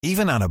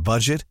Even on a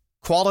budget,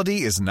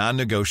 quality is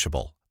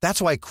non-negotiable.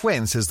 That's why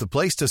Quince is the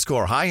place to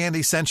score high-end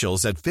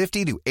essentials at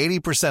 50 to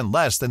 80%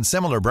 less than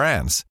similar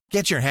brands.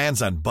 Get your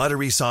hands on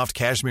buttery soft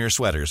cashmere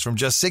sweaters from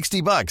just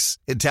 $60,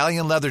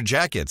 Italian leather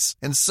jackets,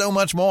 and so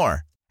much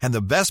more. And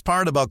the best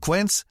part about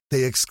Quince,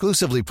 they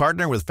exclusively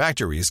partner with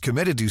factories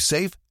committed to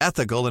safe,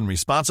 ethical, and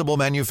responsible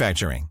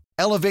manufacturing.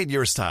 Elevate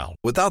your style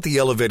without the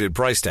elevated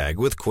price tag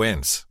with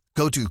Quince.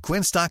 Go to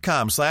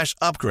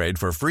quince.com/upgrade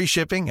for free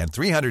shipping and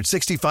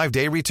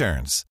 365-day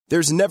returns.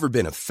 There's never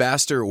been a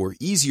faster or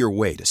easier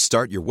way to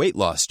start your weight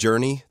loss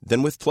journey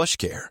than with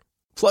PlushCare.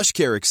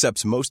 PlushCare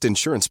accepts most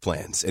insurance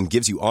plans and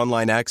gives you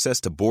online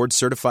access to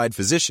board-certified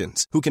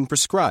physicians who can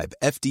prescribe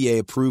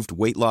FDA-approved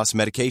weight loss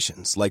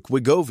medications like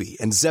Wegovy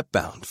and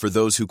Zepbound for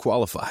those who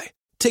qualify.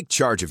 Take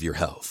charge of your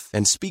health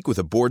and speak with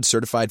a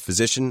board-certified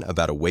physician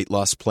about a weight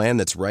loss plan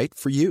that's right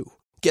for you.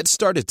 Get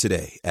started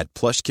today at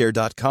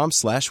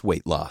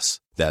plushcare.com/weight loss.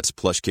 That's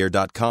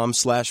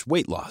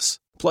plushcare.com/weight loss.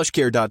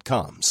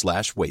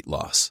 plushcare.com/weight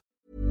loss.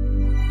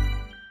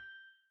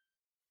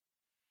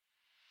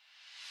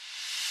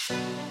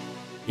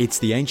 It's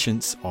The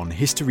Ancients on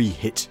History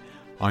Hit.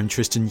 I'm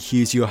Tristan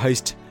Hughes, your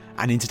host,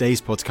 and in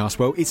today's podcast,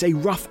 well, it's a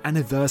rough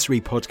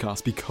anniversary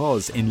podcast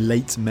because in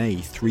late May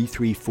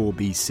 334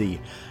 BC,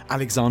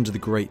 Alexander the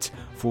Great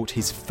fought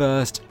his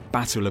first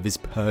battle of his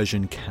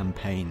Persian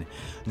campaign.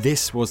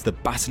 This was the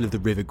Battle of the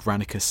River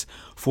Granicus,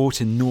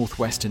 fought in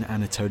northwestern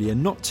Anatolia,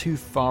 not too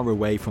far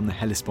away from the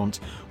Hellespont,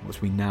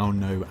 what we now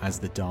know as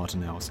the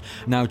Dardanelles.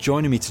 Now,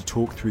 joining me to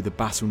talk through the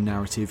battle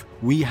narrative,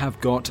 we have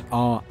got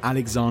our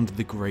Alexander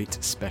the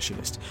Great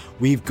specialist.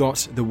 We've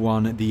got the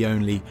one, the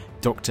only,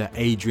 Dr.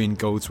 Adrian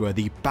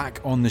Goldsworthy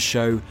back on the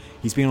show.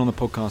 He's been on the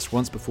podcast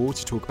once before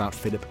to talk about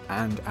Philip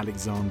and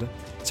Alexander.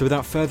 So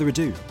without further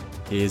ado,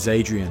 here's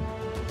Adrian.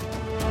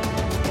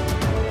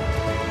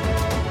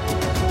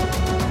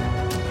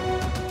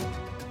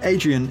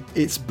 Adrian,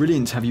 it's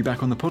brilliant to have you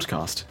back on the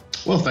podcast.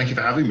 Well, thank you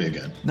for having me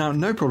again. Now,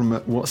 no problem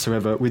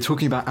whatsoever. We're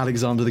talking about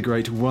Alexander the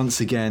Great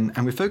once again,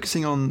 and we're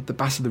focusing on the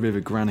Battle of the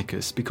River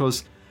Granicus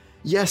because,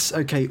 yes,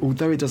 okay,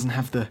 although it doesn't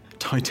have the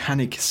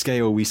titanic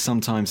scale we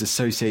sometimes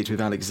associate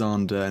with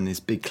Alexander and his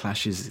big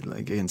clashes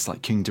against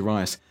King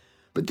Darius,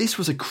 but this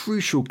was a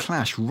crucial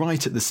clash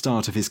right at the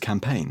start of his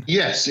campaign.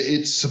 Yes,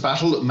 it's a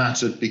battle that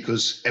mattered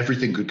because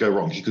everything could go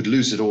wrong. He could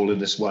lose it all in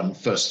this one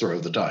first throw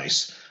of the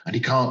dice, and he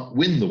can't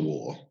win the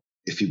war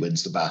if he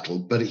wins the battle,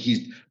 but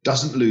he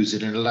doesn't lose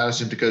it and it allows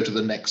him to go to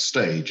the next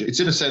stage. It's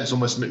in a sense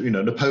almost,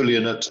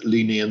 Napoleon at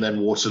Ligny and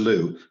then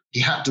Waterloo. He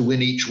had to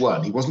win each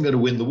one. He wasn't going to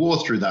win the war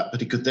through that, but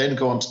he could then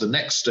go on to the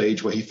next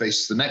stage where he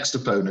faces the next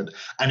opponent.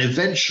 And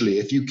eventually,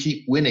 if you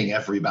keep winning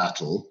every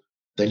battle,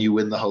 then you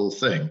win the whole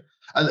thing.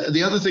 And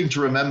the other thing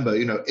to remember,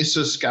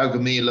 Issus,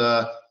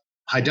 Gaugamela,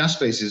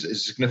 Hydaspes is a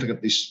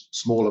significantly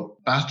smaller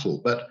battle,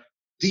 but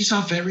these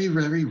are very,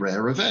 very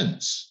rare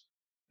events.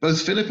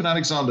 Both Philip and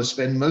Alexander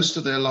spend most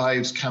of their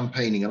lives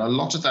campaigning and a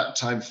lot of that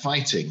time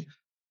fighting,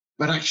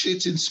 but actually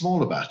it's in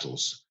smaller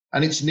battles.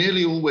 And it's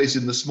nearly always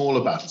in the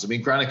smaller battles. I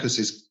mean, Granicus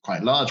is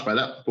quite large by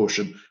that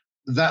proportion,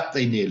 that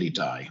they nearly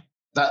die,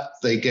 that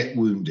they get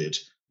wounded,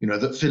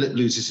 that Philip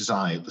loses his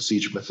eye at the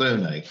Siege of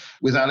Methone.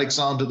 With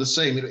Alexander, the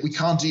same. We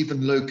can't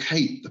even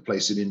locate the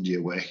place in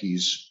India where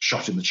he's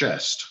shot in the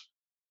chest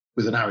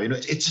with an arrow.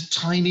 It's a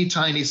tiny,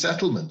 tiny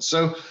settlement.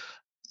 So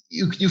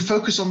you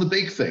focus on the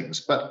big things,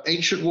 but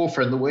ancient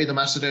warfare and the way the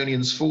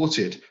Macedonians fought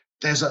it,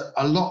 there's a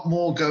lot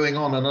more going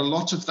on, and a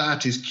lot of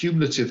that is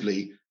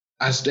cumulatively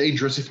as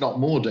dangerous, if not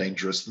more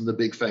dangerous, than the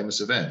big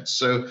famous events.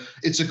 So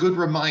it's a good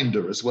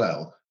reminder as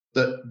well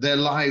that their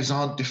lives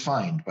aren't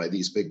defined by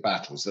these big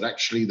battles, that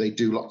actually they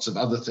do lots of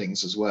other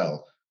things as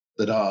well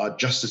that are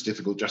just as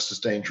difficult, just as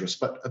dangerous,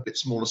 but a bit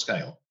smaller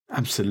scale.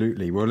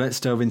 Absolutely. Well, let's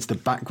delve into the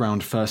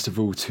background, first of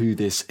all, to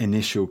this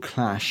initial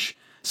clash.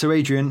 So,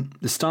 Adrian,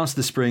 the start of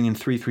the spring in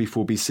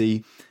 334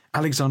 BC,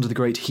 Alexander the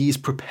Great, he is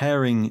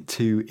preparing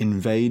to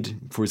invade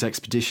for his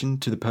expedition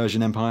to the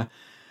Persian Empire.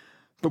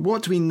 But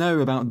what do we know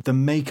about the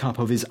makeup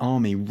of his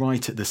army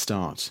right at the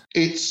start?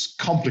 It's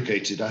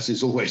complicated, as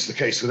is always the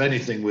case with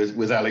anything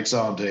with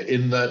Alexander,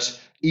 in that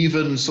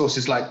even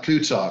sources like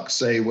Plutarch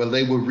say, well,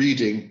 they were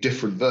reading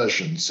different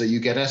versions. So you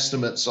get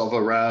estimates of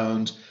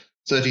around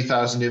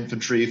 30,000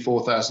 infantry,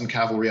 4,000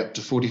 cavalry, up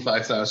to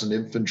 45,000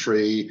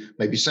 infantry,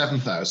 maybe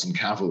 7,000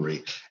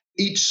 cavalry.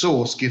 Each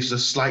source gives a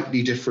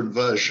slightly different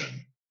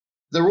version.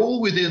 They're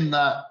all within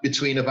that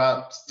between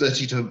about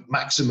 30 to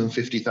maximum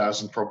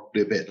 50,000,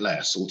 probably a bit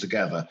less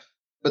altogether.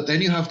 But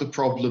then you have the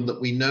problem that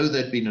we know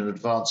there'd been an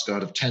advance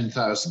guard of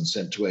 10,000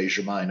 sent to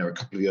Asia Minor a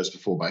couple of years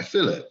before by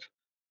Philip.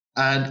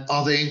 And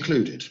are they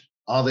included?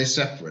 Are they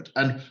separate?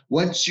 And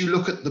once you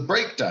look at the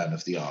breakdown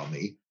of the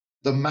army,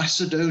 the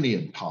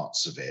Macedonian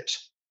parts of it,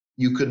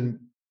 you can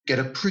get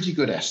a pretty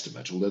good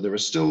estimate, although there are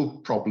still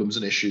problems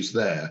and issues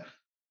there.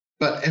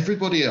 But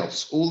everybody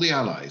else, all the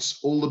allies,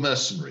 all the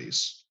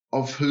mercenaries,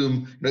 of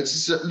whom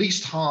it's at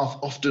least half,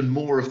 often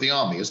more of the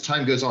army. As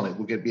time goes on, it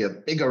will be a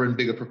bigger and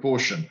bigger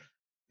proportion.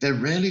 They're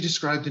rarely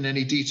described in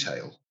any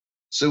detail.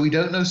 So we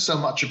don't know so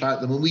much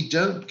about them, and we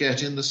don't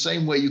get, in the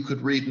same way you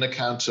could read an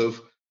account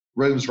of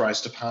Rome's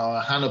rise to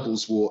power,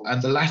 Hannibal's war,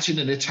 and the Latin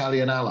and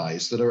Italian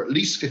allies that are at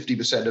least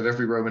 50% of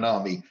every Roman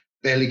army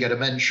barely get a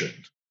mention.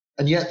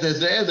 And yet they're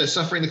there, they're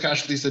suffering the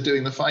casualties, they're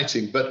doing the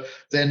fighting, but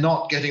they're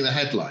not getting the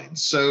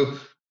headlines. So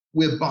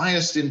we're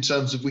biased in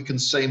terms of we can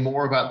say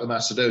more about the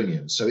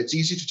Macedonians. So it's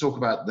easy to talk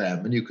about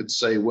them, and you could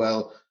say,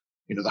 well,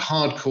 the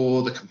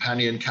hardcore, the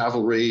companion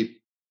cavalry,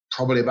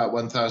 probably about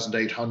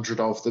 1,800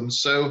 of them.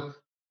 So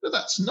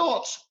that's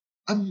not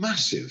a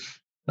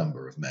massive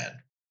number of men.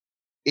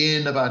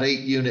 In about 8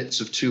 units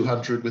of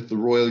 200 with the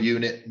royal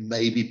unit,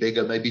 maybe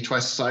bigger, maybe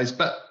twice the size,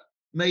 but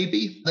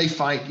maybe. They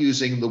fight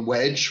using the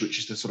wedge, which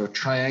is the sort of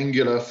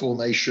triangular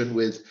formation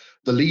with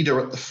the leader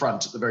at the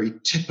front, at the very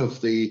tip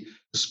of the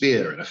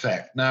spear, in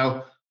effect.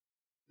 Now,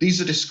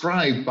 these are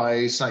described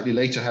by slightly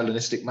later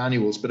Hellenistic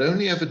manuals, but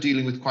only ever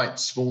dealing with quite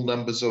small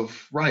numbers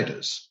of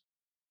riders.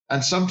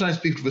 And sometimes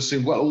people have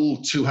assumed, well, all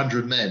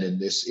 200 men in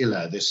this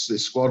illa, this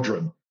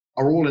squadron,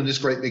 are all in this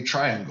great big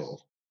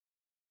triangle.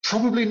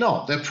 Probably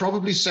not. They're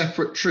probably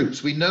separate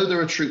troops. We know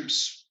there are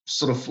troops,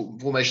 sort of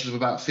formations of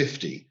about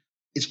 50.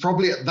 It's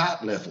probably at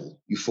that level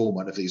you form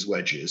one of these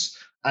wedges.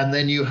 And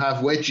then you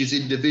have wedges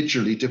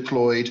individually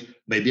deployed,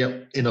 maybe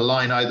in a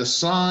line either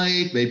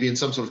side, maybe in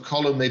some sort of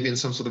column, maybe in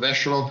some sort of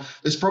echelon.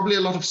 There's probably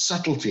a lot of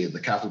subtlety in the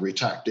cavalry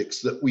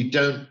tactics that we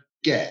don't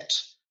get.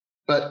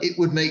 But it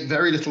would make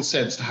very little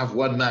sense to have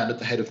one man at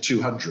the head of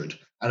 200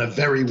 and a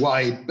very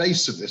wide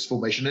base of this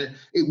formation.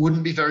 It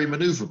wouldn't be very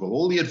maneuverable.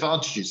 All the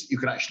advantages that you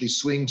can actually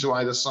swing to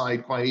either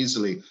side quite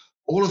easily,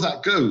 all of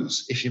that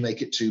goes if you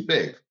make it too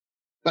big.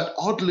 But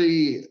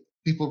oddly,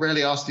 people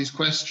rarely ask these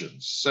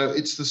questions. So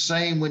it's the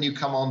same when you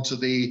come on to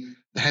the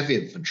heavy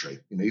infantry.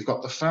 You've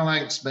got the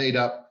phalanx made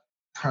up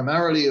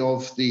primarily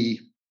of the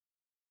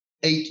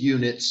 8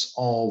 units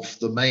of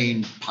the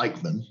main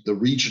pikemen, the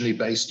regionally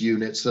based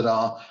units that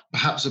are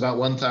perhaps about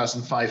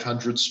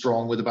 1,500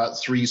 strong with about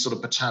 3 sort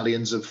of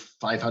battalions of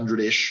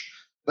 500-ish.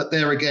 But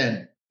there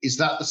again, is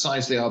that the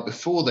size they are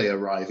before they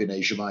arrive in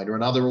Asia Minor?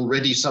 And are there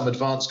already some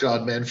advance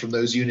guard men from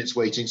those units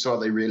waiting? So are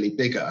they really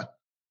bigger?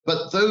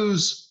 But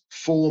those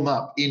form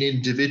up in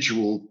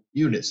individual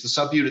units. The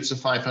subunits of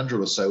 500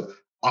 or so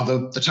are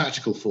the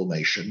tactical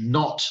formation,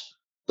 not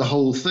the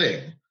whole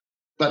thing.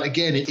 But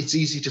again, it's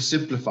easy to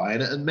simplify,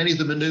 and many of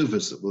the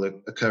maneuvers that will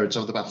occur in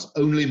some of the battles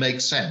only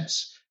make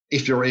sense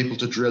if you're able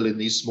to drill in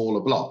these smaller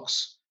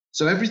blocks.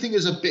 So everything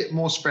is a bit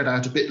more spread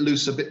out, a bit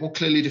looser, a bit more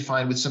clearly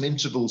defined with some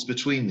intervals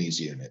between these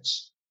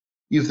units.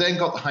 You've then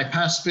got the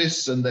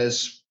hypaspists, and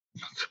there's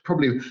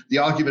probably the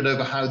argument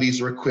over how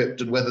these are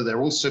equipped and whether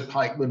they're also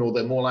pikemen or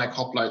they're more like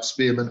hoplite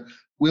spearmen.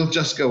 We'll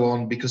just go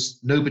on because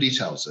nobody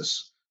tells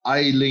us.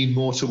 I lean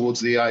more towards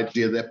the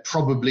idea they're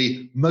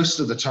probably most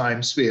of the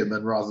time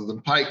spearmen rather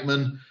than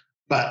pikemen,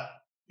 but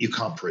you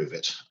can't prove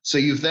it. So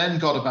you've then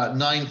got about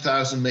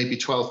 9,000, maybe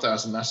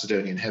 12,000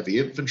 Macedonian heavy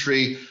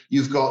infantry.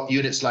 You've got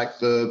units like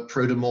the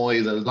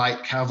Prodemoi, the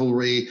light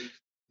cavalry,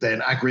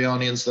 then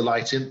Agrianians, the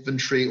light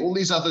infantry, all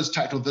these others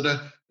tactical that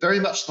are very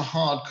much the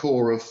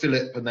hardcore of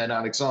Philip and then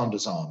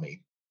Alexander's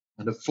army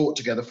and have fought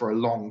together for a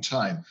long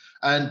time.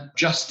 And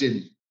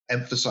Justin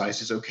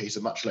emphasizes, okay, it's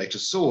a much later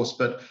source,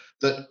 but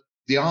that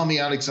the army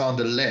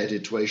Alexander led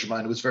into Asia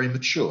Minor was very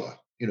mature.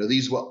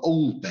 These were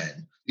old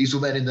men. These were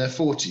men in their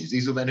 40s.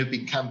 These were men who'd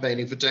been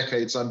campaigning for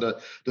decades under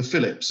the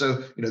Philip.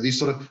 So,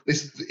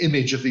 this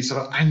image of these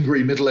sort of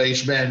angry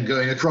middle-aged men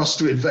going across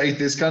to invade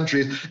this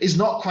country is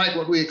not quite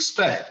what we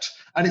expect.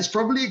 And it's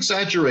probably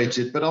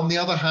exaggerated, but on the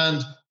other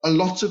hand, a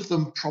lot of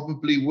them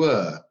probably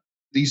were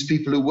these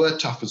people who were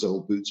tough as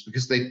old boots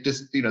because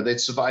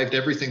they'd survived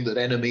everything that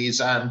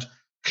enemies and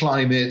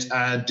climate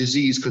and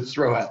disease could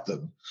throw at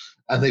them.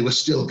 And they were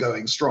still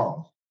going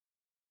strong.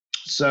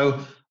 So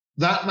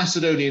that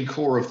Macedonian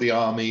core of the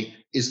army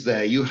is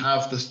there. You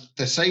have the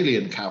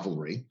Thessalian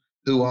cavalry,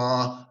 who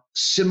are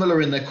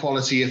similar in their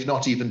quality, if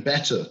not even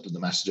better than the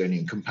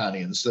Macedonian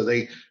companions. So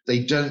they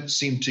don't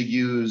seem to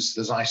use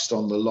the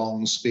Xyston, the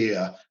long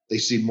spear. They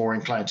seem more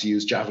inclined to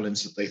use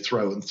javelins that they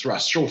throw and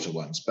thrust, shorter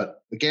ones.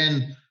 But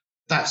again,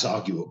 that's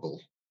arguable.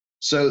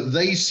 So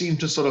they seem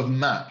to sort of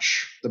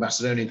match the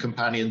Macedonian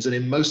companions. And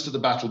in most of the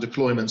battle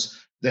deployments,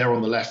 they're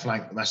on the left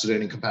flank, the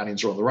Macedonian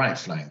companions are on the right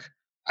flank,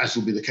 as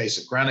will be the case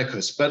at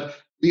Granicus. But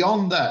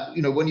beyond that,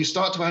 when you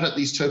start to add up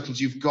these totals,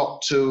 you've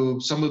got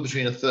to somewhere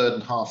between a third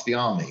and half the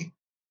army.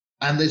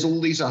 And there's all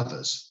these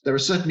others. There are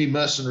certainly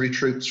mercenary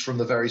troops from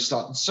the very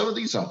start, and some of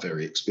these are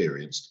very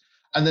experienced.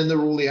 And then there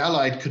are all the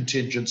allied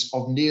contingents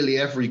of nearly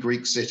every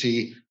Greek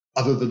city,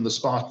 other than the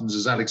Spartans,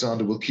 as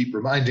Alexander will keep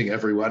reminding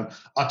everyone,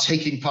 are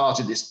taking part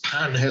in this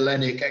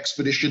pan-Hellenic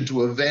expedition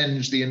to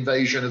avenge the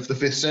invasion of the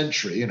 5th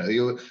century.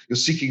 You're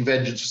seeking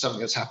vengeance for something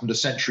that's happened a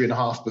century and a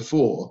half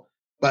before,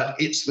 but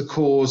it's the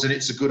cause and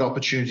it's a good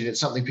opportunity. And it's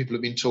something people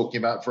have been talking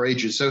about for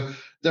ages. So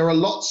there are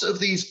lots of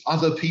these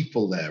other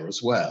people there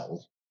as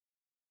well,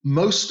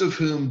 most of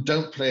whom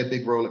don't play a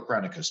big role at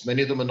Granicus.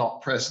 Many of them are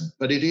not present,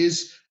 but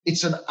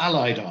it's an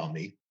allied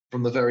army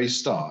from the very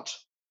start.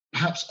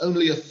 Perhaps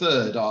only a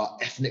third are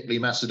ethnically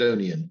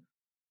Macedonian.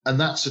 And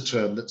that's a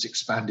term that's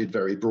expanded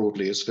very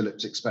broadly as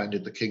Philip's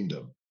expanded the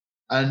kingdom.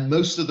 And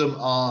most of them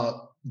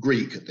are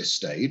Greek at this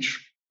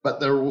stage, but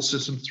there are also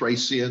some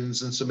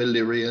Thracians and some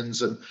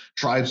Illyrians and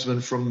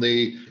tribesmen from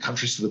the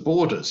countries to the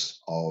borders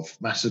of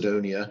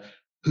Macedonia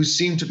who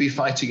seem to be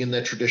fighting in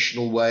their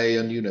traditional way.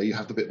 And, you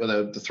have the bit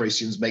where the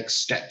Thracians make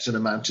steps in a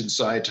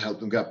mountainside to help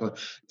them get up.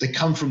 They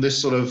come from this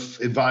sort of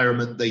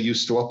environment they're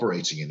used to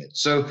operating in it.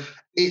 So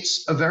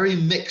it's a very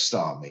mixed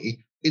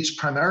army. It's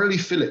primarily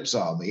Philip's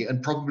army,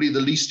 and probably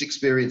the least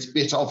experienced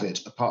bit of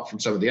it, apart from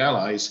some of the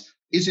allies,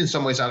 is in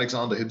some ways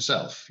Alexander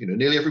himself.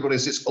 Nearly everybody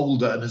is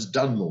older and has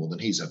done more than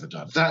he's ever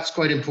done. That's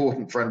quite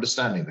important for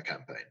understanding the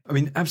campaign. I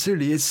mean,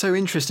 absolutely. It's so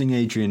interesting,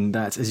 Adrian,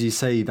 that, as you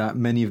say, that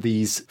many of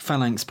these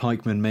phalanx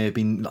pikemen may have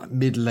been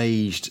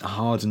middle-aged,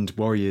 hardened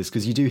warriors,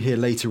 because you do hear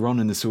later on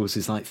in the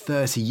sources,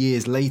 30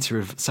 years later,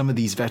 of some of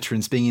these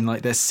veterans being in their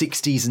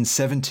 60s and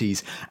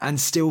 70s and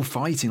still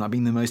fighting,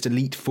 being the most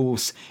elite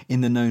force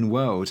in the known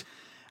world.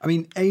 I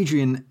mean,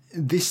 Adrian,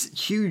 this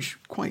huge,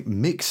 quite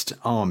mixed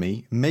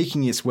army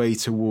making its way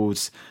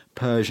towards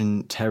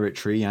Persian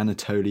territory,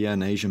 Anatolia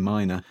and Asia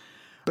Minor.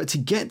 But to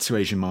get to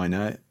Asia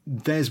Minor,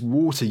 there's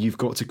water you've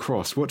got to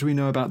cross. What do we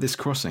know about this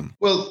crossing?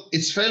 Well,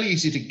 it's fairly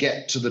easy to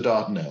get to the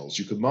Dardanelles.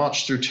 You can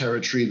march through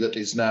territory that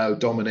is now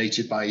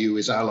dominated by you,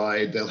 is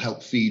allied, they'll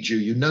help feed you.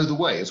 You know the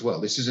way as well.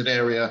 This is an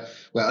area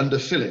where under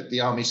Philip, the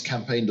army's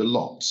campaigned a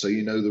lot, so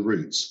you know the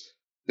routes.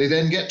 They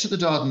then get to the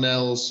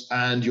Dardanelles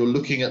and you're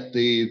looking at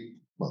the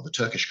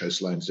Turkish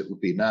coastlines it would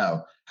be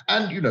now.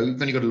 And, you've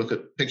only got to look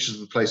at pictures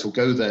of the place or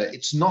go there.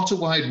 It's not a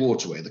wide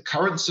waterway. The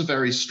currents are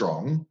very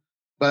strong,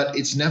 but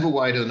it's never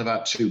wider than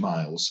about 2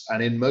 miles.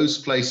 And in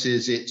most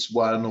places, it's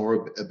 1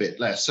 or a bit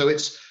less. So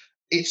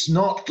it's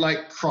not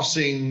like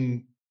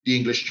crossing the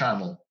English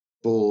Channel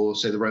for,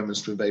 say, the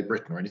Romans to invade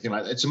Britain or anything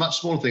like that. It's a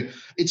much smaller thing.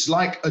 It's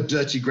like a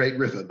dirty great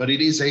river, but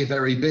it is a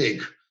very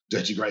big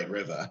dirty great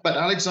river. But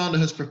Alexander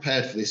has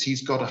prepared for this.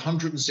 He's got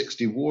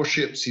 160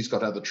 warships. He's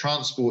got other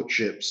transport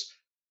ships.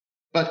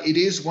 But it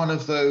is one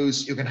of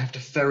those, you're going to have to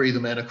ferry the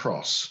men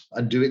across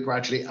and do it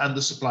gradually, and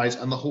the supplies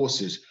and the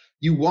horses.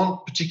 You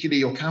want particularly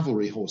your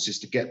cavalry horses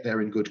to get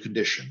there in good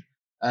condition.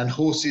 And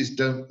horses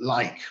don't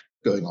like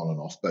going on and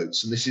off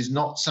boats. And this is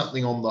not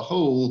something on the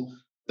whole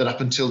that up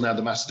until now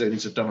the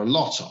Macedonians have done a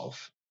lot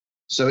of.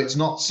 So it's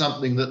not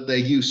something that they're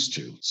used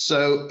to.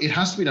 So it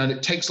has to be done.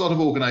 It takes a lot of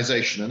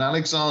organization. And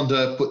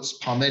Alexander puts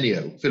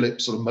Parmenio,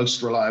 Philip's sort of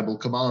most reliable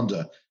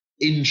commander,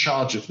 in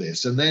charge of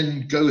this, and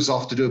then goes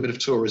off to do a bit of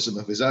tourism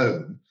of his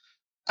own.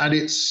 And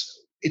it's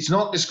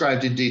not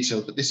described in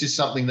detail, but this is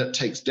something that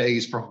takes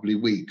days, probably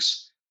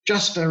weeks,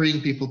 just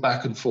ferrying people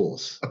back and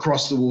forth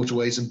across the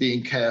waterways and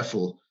being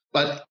careful.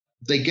 But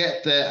they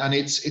get there and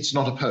it's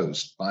not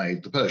opposed by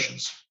the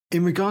Persians.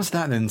 In regards to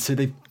that then, so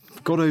they've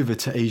got over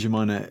to Asia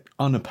Minor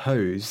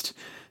unopposed.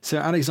 So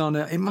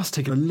Alexander, it must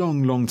take a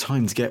long, long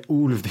time to get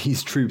all of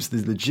these troops,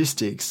 the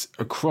logistics,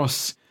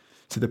 across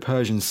to the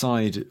Persian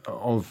side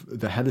of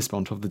the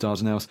Hellespont, of the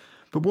Dardanelles.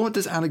 But what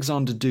does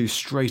Alexander do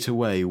straight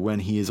away when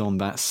he is on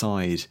that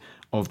side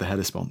of the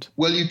Hellespont?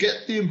 Well, you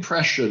get the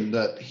impression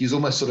that he's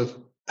almost sort of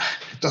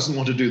doesn't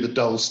want to do the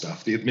dull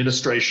stuff, the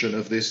administration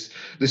of this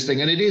thing.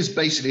 And it is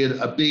basically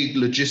a big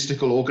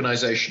logistical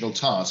organizational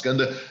task. And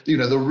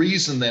the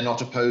reason they're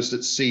not opposed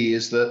at sea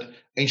is that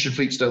ancient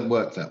fleets don't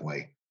work that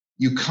way.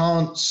 You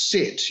can't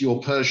sit your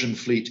Persian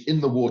fleet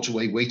in the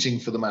waterway waiting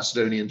for the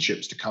Macedonian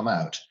ships to come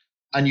out.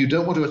 And you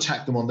don't want to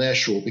attack them on their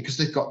shore because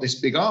they've got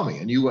this big army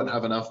and you won't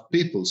have enough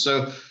people.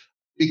 So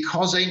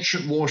because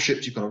ancient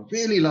warships, you've got a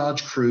really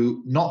large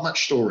crew, not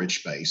much storage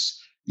space,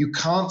 you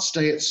can't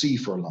stay at sea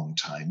for a long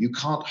time. You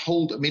can't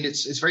hold,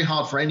 it's very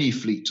hard for any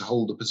fleet to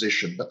hold a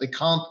position, but they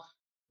can't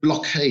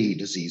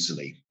blockade as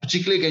easily,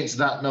 particularly against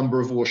that number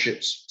of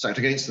warships stacked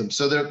against them.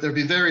 So there have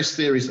been various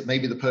theories that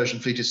maybe the Persian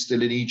fleet is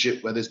still in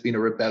Egypt, where there's been a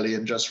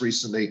rebellion just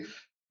recently.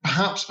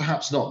 Perhaps,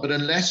 perhaps not. But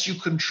unless you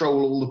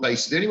control all the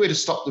bases, the only way to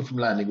stop them from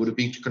landing would have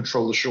been to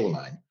control the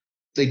shoreline.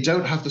 They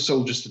don't have the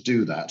soldiers to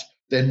do that.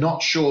 They're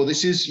not sure.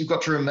 You've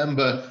got to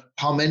remember,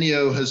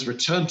 Parmenio has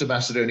returned to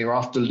Macedonia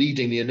after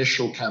leading the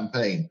initial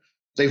campaign.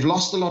 They've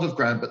lost a lot of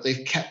ground, but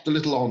they've kept the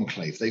little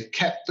enclave. They've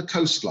kept the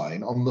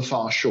coastline on the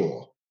far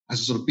shore as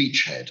a sort of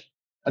beachhead.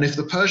 And if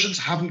the Persians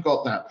haven't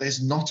got that,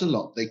 there's not a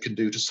lot they can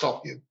do to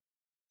stop you.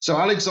 So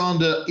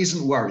Alexander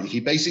isn't worried.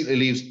 He basically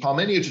leaves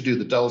Parmenio to do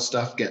the dull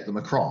stuff, get them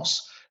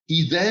across.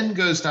 He then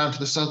goes down to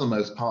the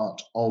southernmost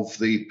part of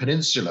the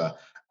peninsula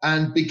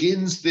and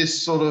begins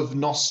this sort of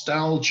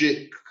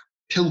nostalgic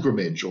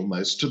pilgrimage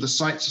almost to the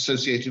sites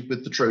associated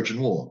with the Trojan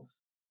War.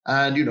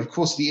 And, of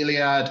course, the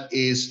Iliad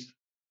is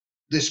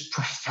this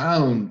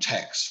profound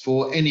text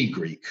for any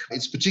Greek.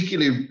 It's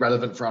particularly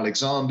relevant for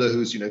Alexander,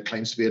 who's,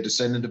 claims to be a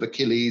descendant of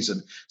Achilles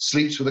and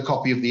sleeps with a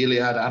copy of the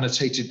Iliad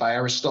annotated by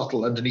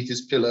Aristotle underneath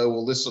his pillow,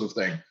 all this sort of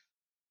thing.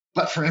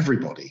 But for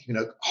everybody,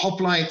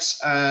 hoplites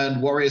and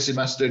warriors in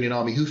Macedonian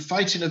army who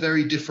fight in a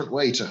very different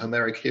way to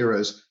Homeric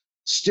heroes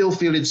still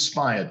feel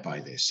inspired by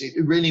this.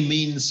 It really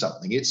means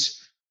something.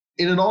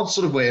 in an odd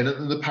sort of way,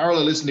 and the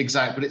parallel isn't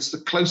exact, but it's the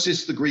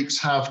closest the Greeks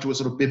have to a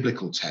sort of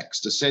biblical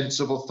text, a sense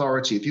of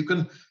authority. If you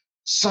can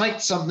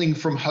cite something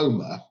from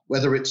Homer,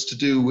 whether it's to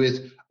do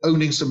with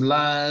owning some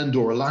land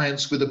or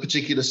alliance with a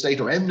particular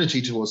state or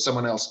enmity towards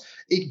someone else,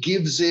 it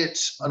gives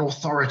it an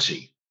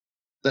authority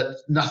that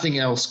nothing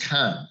else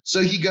can.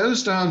 So he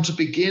goes down to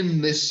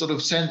begin this sort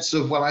of sense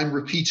of, well, I'm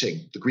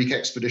repeating the Greek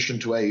expedition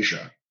to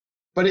Asia.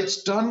 But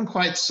it's done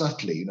quite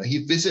subtly. You know,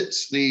 he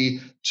visits the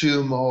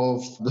tomb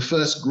of the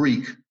first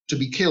Greek to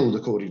be killed,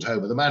 according to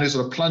Homer, the man who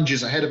sort of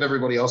plunges ahead of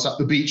everybody else up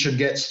the beach and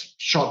gets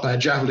shot by a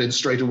javelin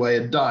straight away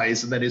and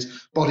dies, and then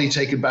his body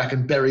taken back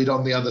and buried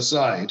on the other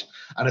side,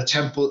 and a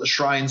temple, a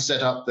shrine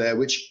set up there,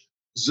 which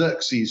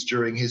Xerxes,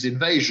 during his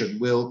invasion,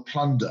 will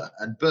plunder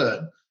and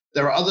burn.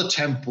 There are other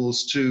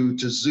temples to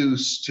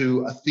Zeus,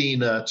 to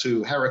Athena,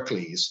 to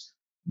Heracles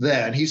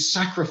there, and he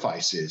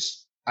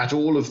sacrifices at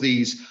all of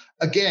these.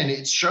 Again,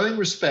 it's showing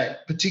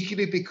respect,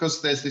 particularly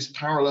because there's this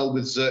parallel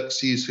with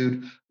Xerxes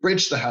who'd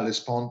bridged the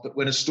Hellespont, but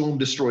when a storm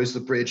destroys the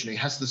bridge and he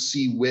has the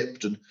sea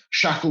whipped and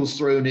shackles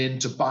thrown in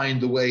to bind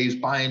the waves,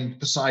 bind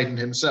Poseidon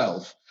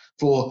himself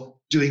for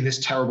doing this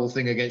terrible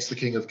thing against the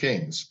King of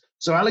Kings.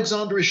 So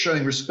Alexander is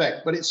showing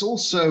respect, but it's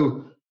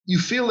also, you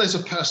feel there's a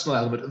personal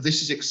element of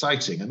this is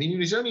exciting. I mean,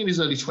 he's only in his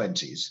early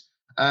 20s.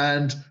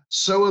 And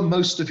so are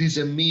most of his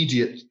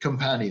immediate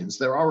companions.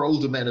 There are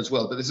older men as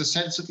well, but there's a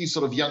sense of these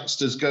sort of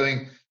youngsters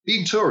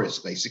being tourists,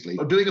 basically,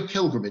 or doing a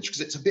pilgrimage,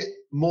 because it's a bit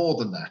more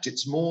than that.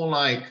 It's more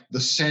like the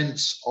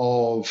sense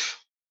of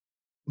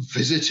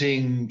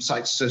visiting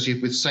sites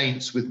associated with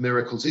saints, with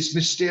miracles. It's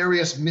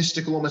mysterious,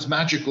 mystical, almost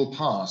magical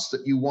past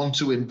that you want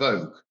to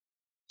invoke.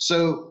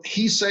 So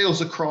he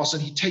sails across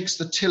and he takes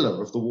the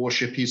tiller of the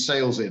warship he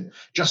sails in,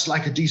 just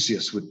like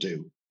Odysseus would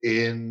do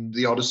in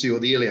the Odyssey or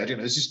the Iliad. You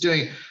know, he's just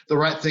doing the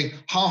right thing.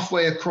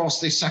 Halfway across,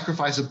 they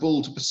sacrifice a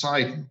bull to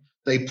Poseidon.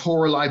 They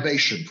pour a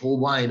libation, pour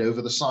wine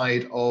over the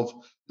side of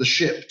the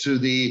ship to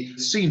the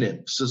sea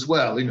nymphs as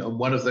well. You know, and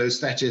one of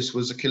those, Thetis,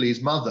 was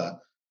Achilles' mother.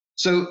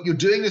 So you're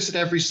doing this at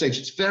every stage.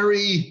 It's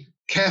very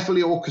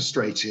carefully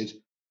orchestrated,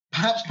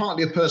 perhaps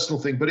partly a personal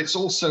thing, but it's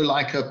also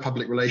like a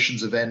public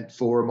relations event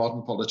for a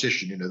modern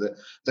politician. You know, that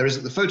there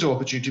isn't the photo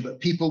opportunity, but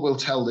people will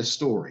tell this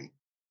story.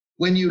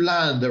 When you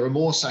land, there are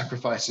more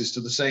sacrifices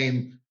to the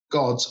same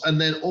gods. And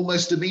then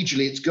almost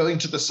immediately it's going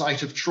to the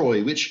site of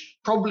Troy, which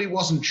probably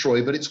wasn't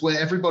Troy, but it's where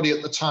everybody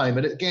at the time,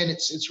 and again,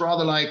 it's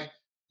rather like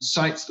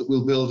sites that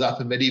we'll build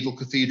up in medieval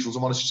cathedrals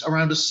and monasteries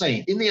around a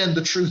saint. In the end,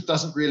 the truth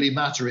doesn't really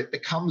matter. It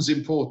becomes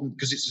important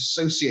because it's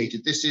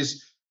associated. This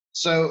is,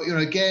 so, you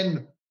know,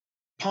 again,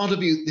 part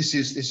of you, this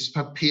is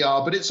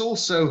PR, but it's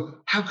also,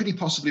 how could he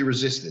possibly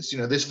resist this? You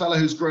know, this fellow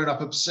who's grown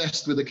up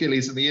obsessed with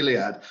Achilles and the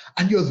Iliad,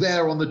 and you're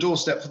there on the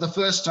doorstep for the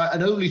first time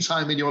and only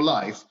time in your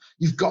life,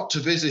 you've got to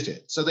visit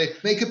it. So they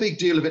make a big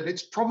deal of it.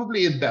 It's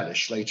probably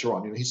embellished later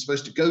on. You know, he's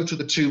supposed to go to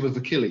the tomb of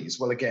Achilles.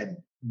 Well, again,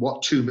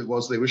 what tomb it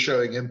was they were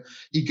showing him.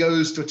 He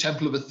goes to a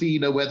temple of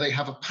Athena where they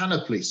have a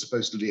panoply,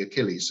 supposedly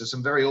Achilles, so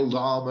some very old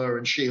armor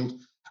and shield.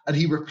 And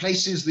he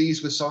replaces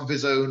these with some of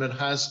his own and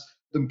has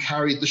them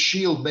carried. The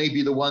shield may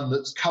be the one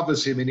that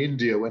covers him in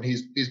India when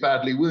he's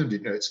badly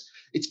wounded. You know,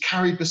 it's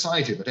carried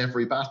beside him at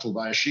every battle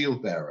by a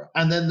shield bearer.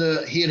 And then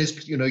he and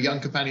his young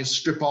companions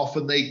strip off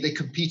and they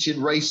compete in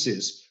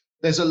races.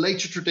 There's a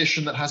later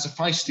tradition that has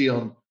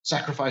Hephaestion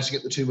sacrificing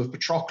at the tomb of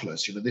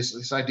Patroclus. You know,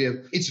 this idea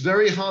of, it's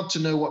very hard to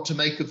know what to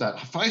make of that.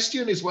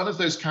 Hephaestion is one of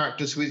those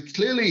characters who is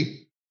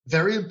clearly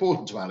very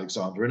important to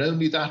Alexander, and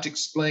only that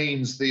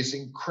explains this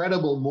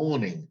incredible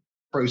mourning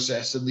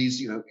process and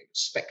these,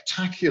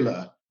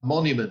 spectacular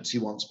monuments he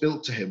wants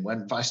built to him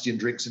when Hephaestion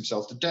drinks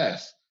himself to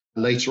death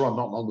later on,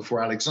 not long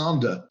before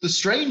Alexander. The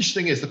strange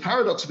thing is, the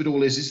paradox of it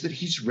all is that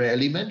he's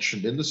rarely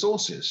mentioned in the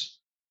sources.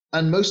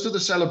 And most of the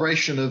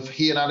celebration of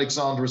he and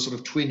Alexander as sort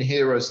of twin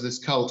heroes of this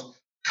cult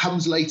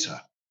comes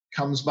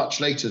much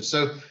later.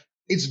 So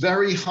it's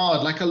very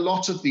hard, like a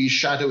lot of these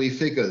shadowy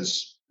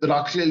figures that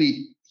are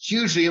clearly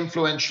hugely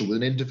influential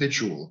and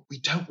individual, we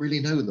don't really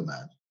know the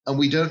man. And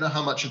we don't know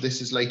how much of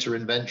this is later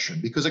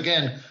invention, because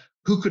again,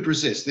 who could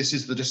resist? This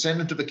is the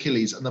descendant of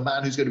Achilles and the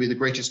man who's going to be the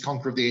greatest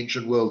conqueror of the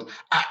ancient world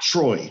at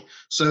Troy.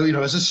 So,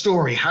 as a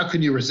story, how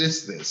can you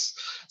resist this?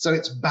 So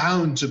it's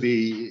bound to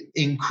be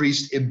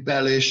increased,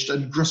 embellished,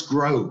 and just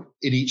grow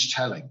in each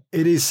telling.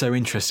 It is so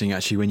interesting,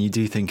 actually, when you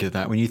do think of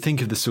that. When you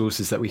think of the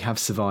sources that we have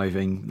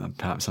surviving,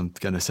 perhaps I'm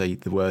going to say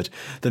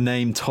the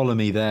name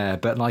Ptolemy there,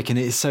 but and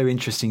it is so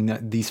interesting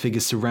that these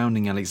figures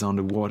surrounding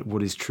Alexander,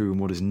 what is true and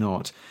what is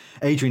not.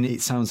 Adrian,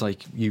 it sounds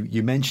like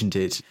you mentioned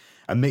it,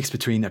 a mix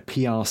between a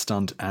PR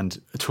stunt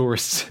and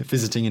tourists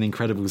visiting an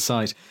incredible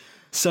site.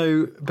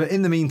 So, but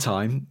in the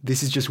meantime,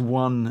 this is just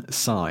one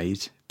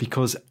side,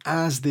 because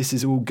as this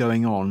is all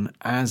going on,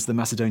 as the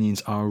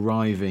Macedonians are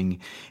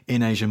arriving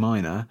in Asia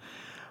Minor,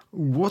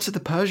 what are the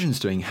Persians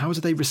doing? How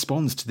do they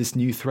respond to this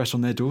new threat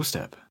on their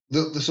doorstep?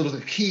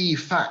 The key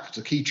fact,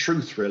 the key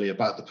truth really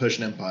about the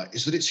Persian Empire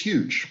is that it's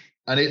huge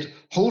and it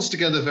holds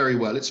together very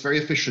well. It's very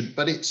efficient,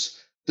 but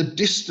it's the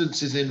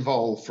distances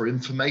involved for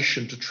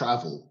information to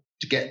travel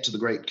to get to the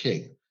great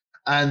king.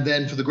 and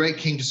then for the great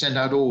king to send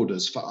out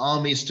orders, for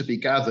armies to be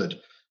gathered.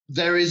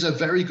 There is a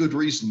very good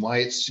reason why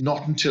it's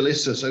not until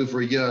Issus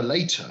over a year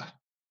later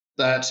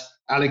that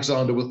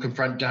Alexander will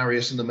confront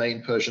Darius and the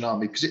main Persian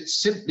army, because it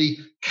simply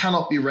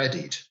cannot be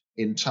readied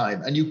in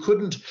time. And you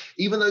couldn't,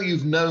 even though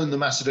you've known the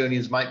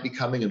Macedonians might be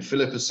coming and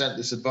Philip has sent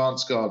this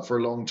advance guard for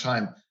a long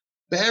time,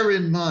 bear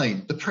in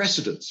mind the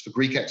precedents for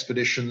Greek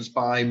expeditions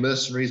by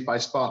mercenaries, by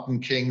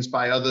Spartan kings,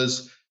 by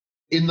others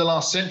in the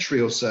last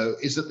century or so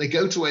is that they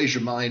go to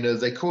Asia Minor,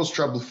 they cause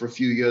trouble for a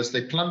few years,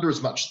 they plunder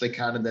as much as they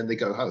can, and then they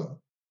go home.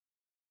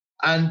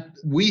 And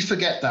we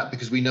forget that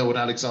because we know what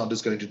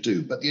Alexander's going to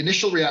do. But the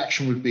initial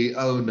reaction would be,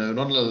 oh no,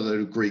 not another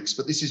load of Greeks,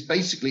 but this is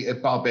basically a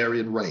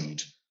barbarian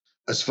raid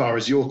as far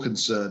as you're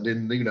concerned.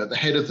 In the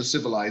head of the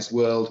civilized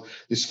world,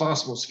 this far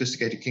more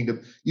sophisticated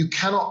kingdom, you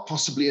cannot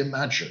possibly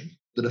imagine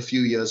that a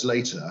few years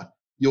later,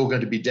 you're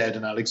going to be dead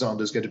and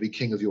Alexander's going to be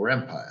king of your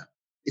empire.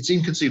 It's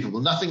inconceivable.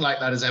 Nothing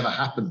like that has ever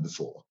happened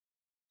before.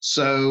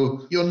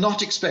 So you're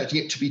not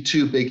expecting it to be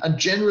too big. And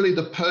generally,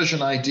 the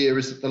Persian idea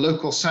is that the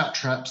local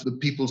satraps, the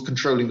people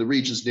controlling the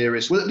regions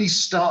nearest, will at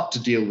least start to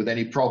deal with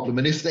any problem.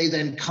 And if they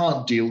then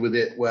can't deal with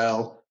it,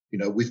 well,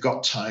 we've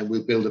got time.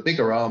 We'll build a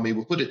bigger army,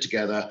 we'll put it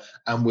together,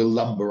 and we'll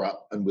lumber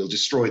up and we'll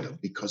destroy them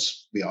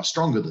because we are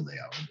stronger than they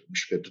are. And we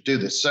should be able to do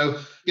this. So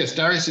yes,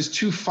 Darius is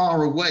too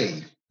far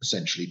away,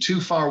 essentially,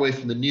 too far away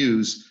from the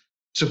news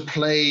to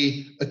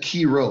play a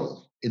key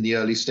role in the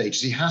early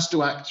stages. He has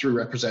to act through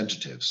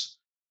representatives.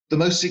 The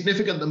most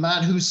significant, the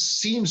man who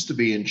seems to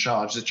be in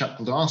charge, is a chap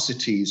called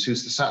Arcetes,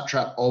 who's the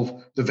satrap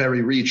of the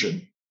very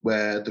region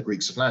where the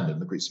Greeks have landed,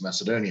 the Greeks and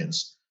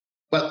Macedonians.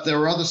 But there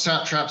are other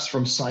satraps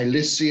from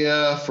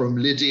Cilicia, from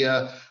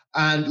Lydia,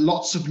 and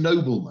lots of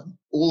noblemen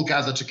all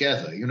gather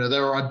together.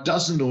 There are a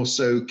dozen or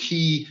so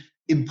key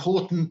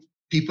important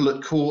people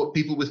at court,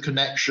 people with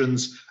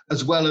connections,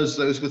 as well as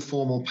those with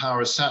formal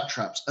power as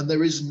satraps. And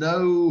there is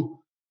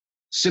no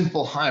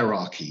simple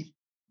hierarchy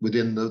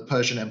within the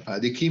Persian Empire.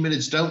 The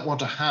Achaemenids don't want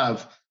to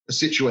have a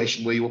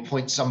situation where you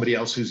appoint somebody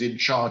else who's in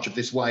charge of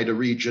this wider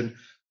region,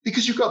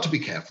 because you've got to be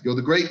careful. You're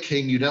the great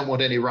king, you don't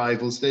want any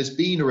rivals. There's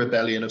been a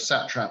rebellion of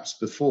satraps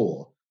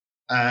before,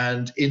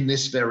 and in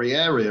this very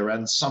area,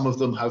 and some of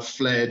them have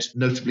fled,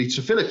 notably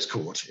to Philip's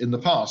court in the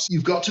past.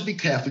 You've got to be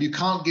careful. You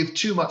can't give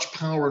too much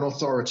power and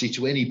authority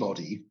to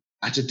anybody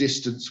at a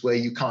distance where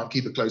you can't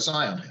keep a close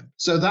eye on him.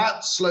 So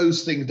that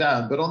slows things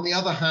down. But on the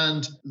other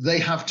hand, they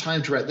have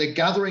time to react. They're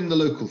gathering the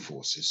local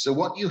forces. So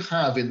what you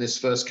have in this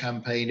first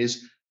campaign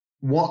is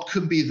what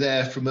could be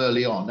there from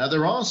early on. Now,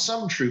 there are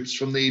some troops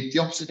from the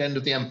opposite end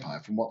of the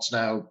empire, from what's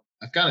now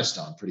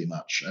Afghanistan pretty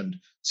much, and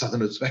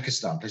southern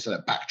Uzbekistan, places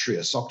like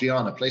Bactria,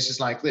 Sogdiana, places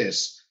like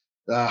this.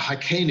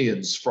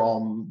 Hyrcanians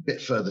from a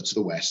bit further to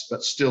the west,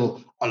 but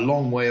still a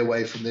long way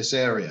away from this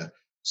area.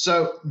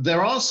 So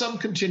there are some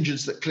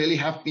contingents that clearly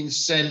have been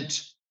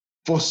sent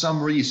for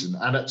some reason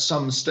and at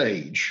some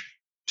stage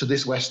to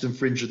this western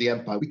fringe of the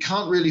empire. We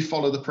can't really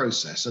follow the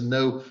process and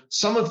know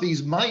some of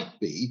these might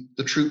be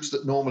the troops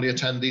that normally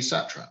attend these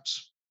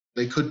satraps.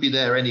 They could be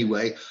there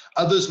anyway.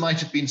 Others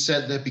might have been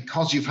sent there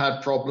because you've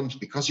had problems,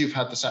 because you've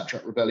had the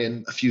satrap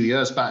rebellion a few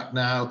years back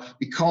now,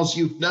 because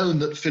you've known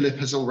that Philip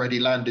has already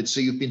landed, so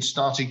you've been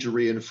starting to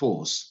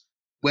reinforce.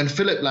 When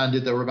Philip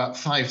landed, there were about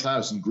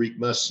 5,000 Greek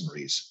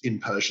mercenaries in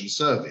Persian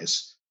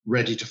service,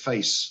 ready to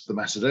face the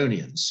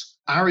Macedonians.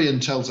 Arrian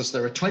tells us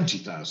there are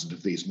 20,000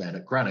 of these men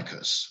at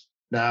Granicus.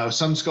 Now,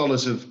 some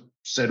scholars have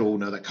said, oh,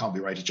 no, that can't be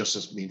right. It just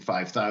doesn't mean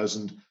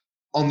 5,000.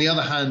 On the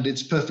other hand,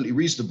 it's perfectly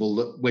reasonable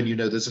that when you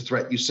know there's a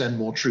threat, you send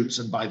more troops,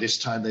 and by this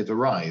time they've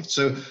arrived.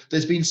 So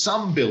there's been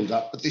some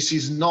build-up, but this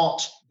is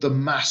not the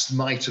massed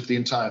might of the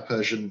entire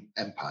Persian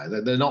Empire.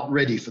 They're not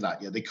ready for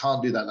that yet. They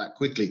can't do that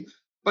quickly.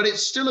 But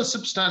it's still a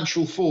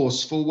substantial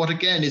force for what,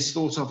 again, is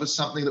thought of as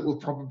something that will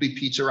probably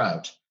peter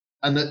out.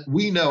 And that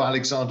we know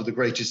Alexander the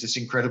Great is this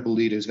incredible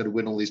leader who's going to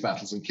win all these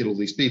battles and kill all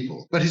these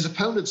people. But his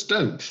opponents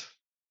don't.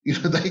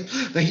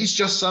 He's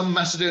just some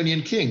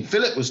Macedonian king.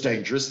 Philip was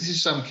dangerous. This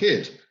is some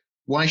kid.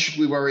 Why should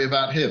we worry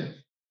about him?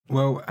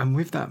 Well, and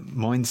with that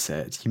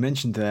mindset, you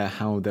mentioned there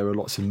how there were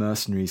lots of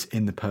mercenaries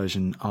in the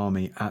Persian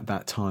army at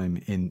that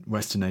time in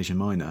Western Asia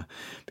Minor,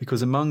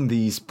 because among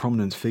these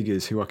prominent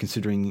figures who are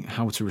considering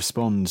how to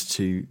respond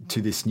to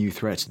this new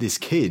threat, this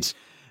kid,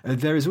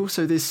 there is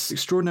also this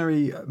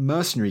extraordinary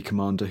mercenary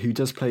commander who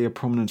does play a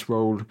prominent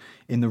role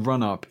in the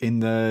run-up, in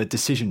the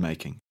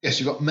decision-making. Yes,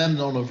 you've got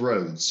Memnon of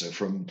Rhodes, so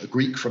from a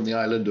Greek from the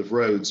island of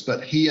Rhodes,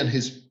 but he and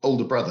his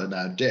older brother,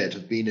 now dead,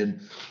 have been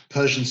in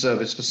Persian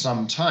service for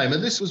some time,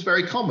 and this was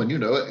very common.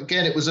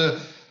 Again, it was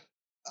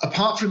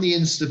apart from the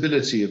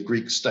instability of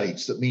Greek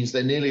states, that means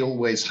they're nearly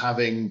always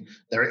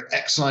they're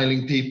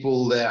exiling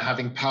people, they're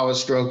having power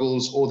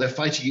struggles, or they're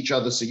fighting each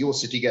other, so your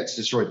city gets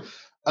destroyed.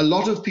 A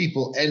lot of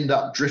people end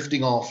up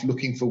drifting off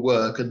looking for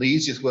work, and the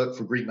easiest work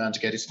for a Greek man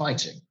to get is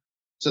fighting.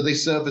 So they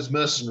serve as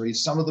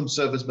mercenaries. Some of them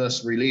serve as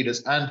mercenary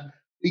leaders. And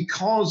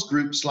because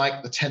groups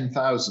like the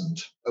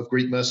 10,000 of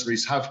Greek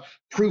mercenaries have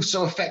proved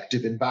so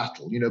effective in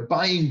battle,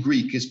 buying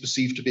Greek is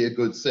perceived to be a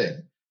good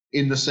thing.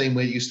 in the same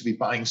way it used to be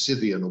buying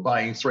Scythian or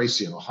buying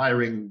Thracian or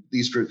hiring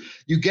these groups.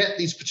 You get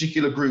these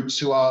particular groups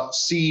who are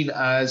seen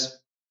as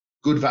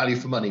good value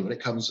for money when it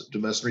comes to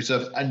mercenary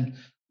service and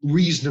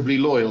reasonably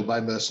loyal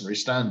by mercenary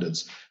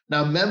standards.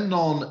 Now,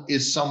 Memnon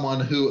is someone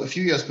who a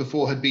few years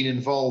before had been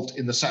involved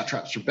in the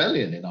satrap's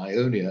rebellion in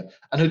Ionia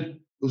and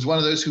was one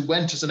of those who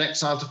went as an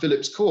exile to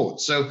Philip's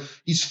court. So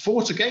he's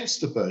fought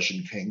against the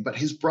Persian king, but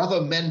his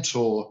brother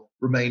Mentor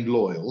remained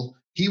loyal.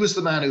 He was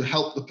the man who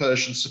helped the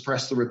Persians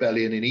suppress the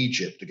rebellion in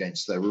Egypt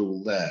against their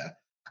rule there,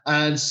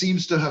 and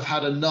seems to have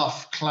had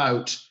enough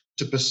clout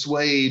to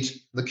persuade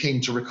the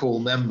king to recall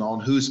Memnon,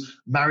 who's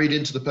married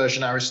into the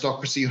Persian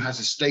aristocracy, who has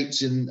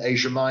estates in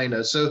Asia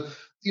Minor. So,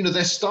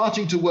 they're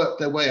starting to work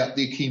their way up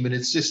the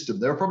Achaemenid system.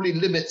 There are probably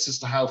limits as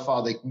to how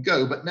far they can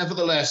go, but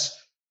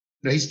nevertheless,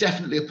 he's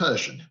definitely a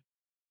Persian.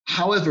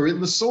 However,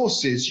 in the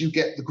sources, you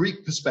get the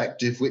Greek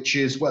perspective, which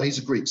is, well, he's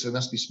a Greek, so he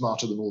must be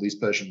smarter than all these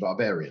Persian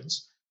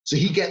barbarians. So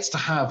he gets to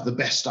have the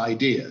best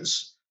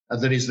ideas,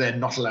 and then he's then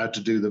not allowed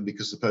to do them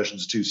because the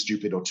Persians are too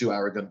stupid or too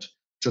arrogant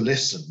to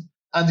listen.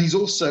 And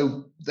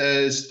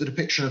there's the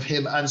depiction of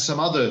him and some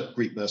other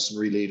Greek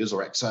mercenary leaders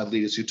or exiled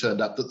leaders who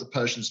turned up that the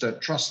Persians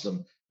don't trust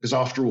them, because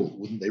after all,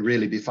 wouldn't they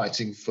really be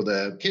fighting for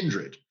their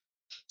kindred?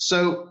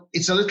 So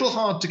it's a little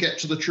hard to get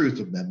to the truth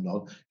of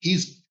Memnon.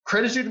 He's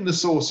credited in the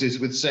sources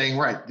with saying,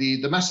 right,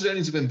 the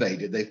Macedonians have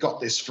invaded, they've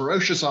got this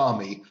ferocious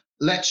army,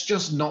 let's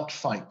just not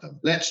fight them.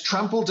 Let's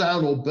trample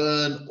down or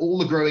burn all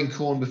the growing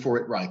corn before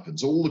it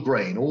ripens, all the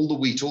grain, all the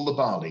wheat, all the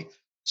barley.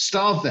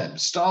 Starve them,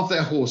 starve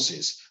their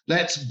horses.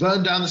 Let's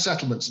burn down the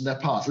settlements and their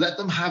path. Let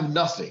them have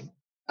nothing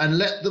and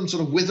let them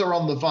sort of wither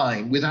on the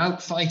vine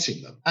without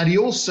fighting them. And he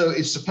also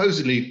is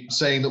supposedly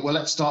saying that, well,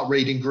 let's start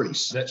raiding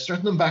Greece. Let's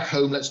threaten them back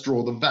home. Let's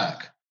draw them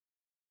back.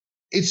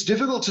 It's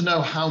difficult to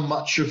know how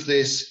much of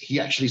this he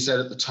actually said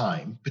at the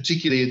time,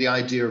 particularly the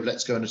idea of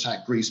let's go and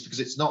attack Greece,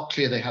 because it's not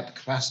clear they had the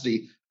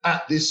capacity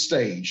at this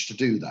stage to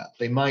do that.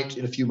 They might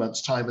in a few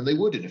months' time, and they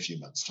would in a few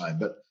months' time,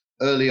 but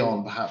early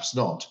on, perhaps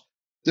not.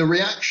 The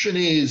reaction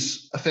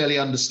is a fairly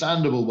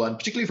understandable one,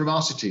 particularly from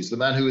Arsaces, the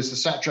man who is the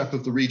satrap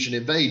of the region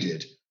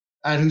invaded,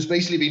 and who's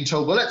basically been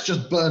told, well, let's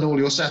just burn all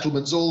your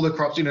settlements, all the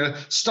crops,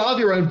 starve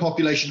your own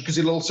population because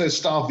it'll also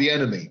starve the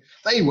enemy.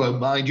 They won't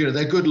mind,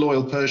 they're good,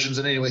 loyal Persians,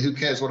 and anyway, who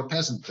cares what a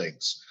peasant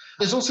thinks?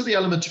 There's also the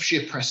element of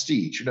sheer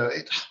prestige.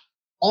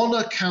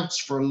 Honor counts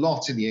for a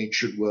lot in the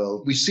ancient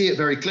world. We see it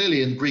very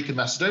clearly in Greek and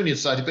Macedonian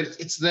society, but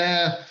it's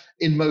there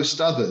in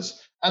most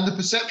others. And the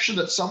perception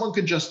that someone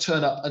can just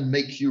turn up and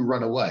make you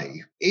run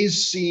away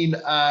is seen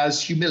as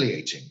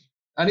humiliating.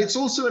 And it's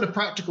also, in a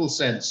practical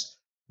sense,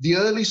 the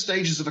early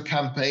stages of a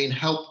campaign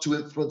help to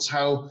influence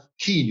how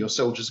keen your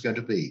soldiers are going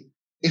to be.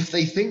 If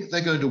they think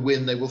they're going to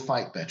win, they will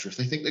fight better. If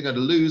they think they're going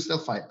to lose, they'll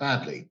fight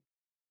badly.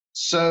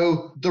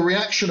 So the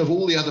reaction of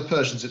all the other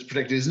Persians, it's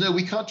predicted, is no,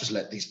 we can't just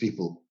let these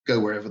people go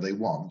wherever they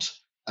want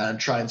and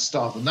try and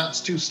starve them.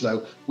 That's too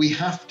slow. We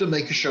have to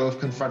make a show of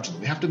confronting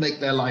them. We have to make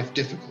their life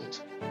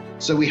difficult.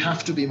 So we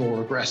have to be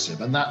more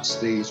aggressive, and that's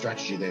the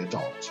strategy they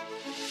adopt.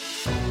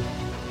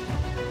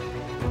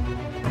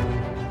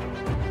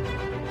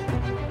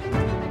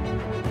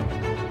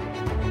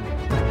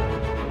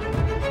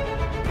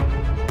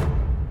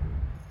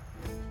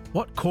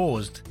 What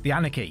caused the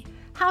anarchy?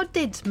 How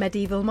did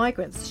medieval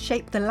migrants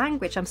shape the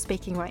language I'm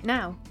speaking right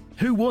now?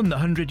 Who won the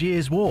 100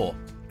 Years' War?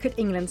 Could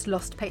England's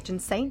lost patron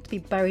saint be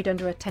buried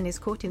under a tennis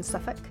court in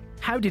Suffolk?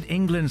 How did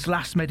England's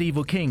last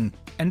medieval king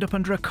end up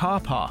under a car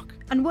park?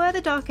 And were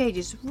the Dark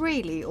Ages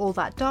really all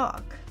that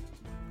dark?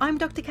 I'm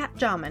Dr. Kat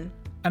Jarman.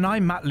 And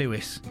I'm Matt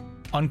Lewis.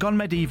 On Gone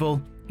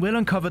Medieval, we'll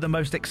uncover the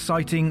most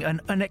exciting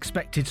and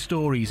unexpected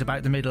stories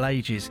about the Middle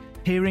Ages,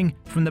 hearing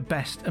from the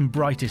best and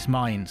brightest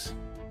minds.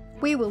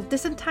 We will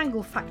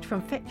disentangle fact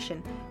from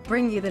fiction,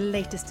 bring you the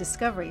latest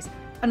discoveries,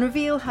 and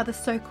reveal how the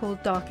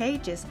so-called Dark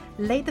Ages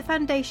laid the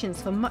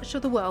foundations for much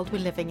of the world we're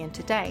living in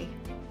today.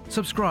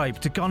 Subscribe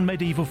to Gone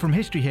Medieval from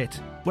History Hit,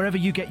 wherever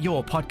you get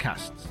your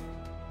podcasts.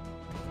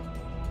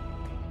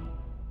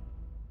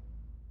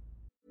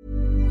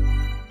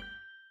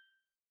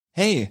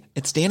 Hey,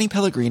 it's Danny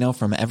Pellegrino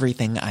from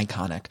Everything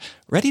Iconic.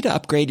 Ready to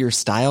upgrade your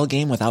style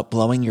game without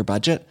blowing your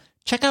budget?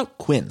 Check out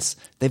Quince.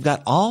 They've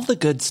got all the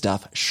good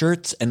stuff,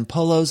 shirts and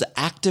polos,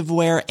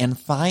 activewear, and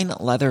fine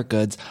leather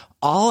goods,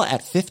 all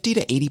at 50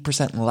 to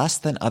 80% less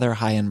than other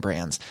high-end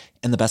brands.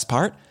 And the best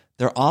part?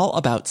 They're all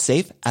about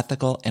safe,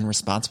 ethical, and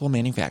responsible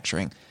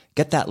manufacturing.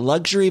 Get that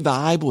luxury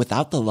vibe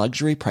without the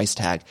luxury price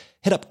tag.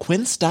 Hit up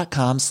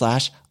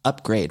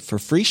quince.com/upgrade for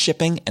free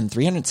shipping and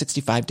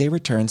 365-day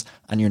returns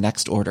on your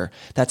next order.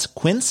 That's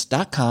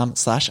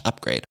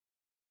quince.com/upgrade.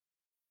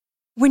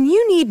 When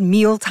you need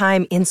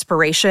mealtime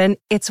inspiration,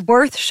 it's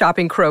worth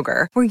shopping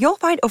Kroger, where you'll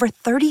find over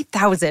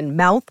 30,000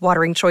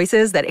 mouth-watering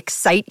choices that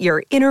excite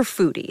your inner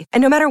foodie.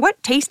 And no matter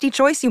what tasty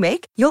choice you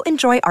make, you'll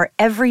enjoy our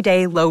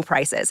everyday low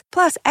prices,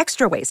 plus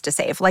extra ways to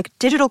save, like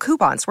digital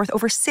coupons worth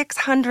over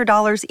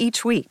 $600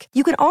 each week.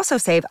 You can also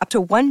save up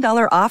to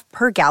 $1 off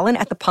per gallon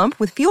at the pump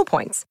with fuel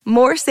points.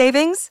 More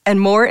savings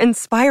and more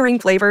inspiring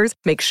flavors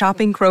make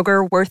shopping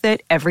Kroger worth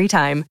it every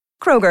time.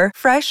 Kroger,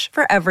 fresh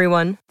for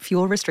everyone.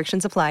 Fuel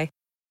restrictions apply.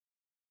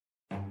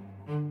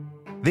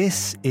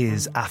 This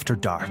is After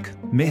Dark,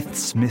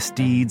 myths,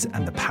 misdeeds,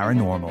 and the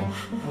paranormal.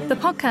 The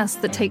podcast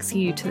that takes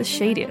you to the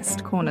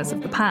shadiest corners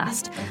of the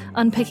past,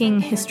 unpicking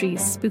history's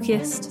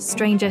spookiest,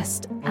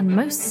 strangest, and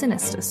most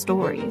sinister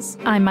stories.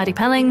 I'm Maddie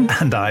Pelling.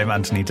 And I'm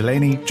Anthony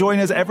Delaney. Join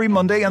us every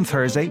Monday and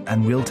Thursday,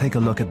 and we'll take a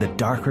look at the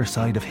darker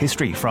side of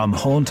history, from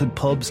haunted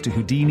pubs to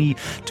Houdini,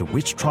 to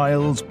witch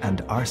trials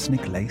and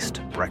arsenic-laced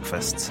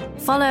breakfasts.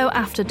 Follow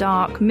After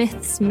Dark,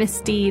 myths,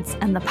 misdeeds,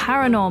 and the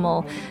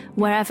paranormal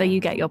wherever you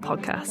get your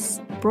podcasts.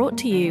 Brought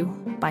to you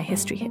by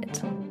History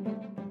Hit.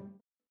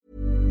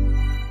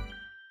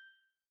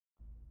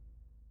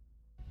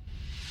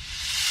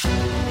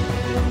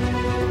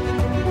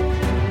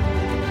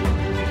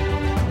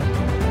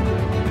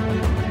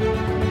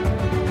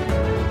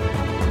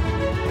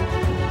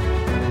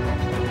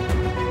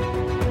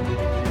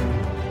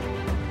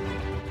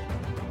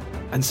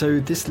 And so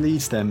this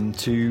leads them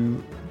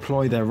to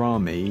deploy their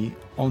army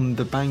on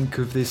the bank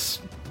of this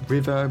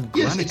river Granicus.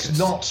 Yes, it's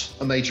not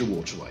a major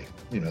waterway.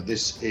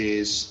 This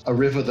is a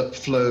river that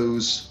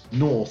flows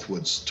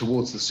northwards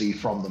towards the sea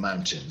from the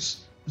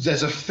mountains.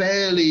 There's a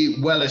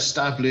fairly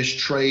well-established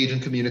trade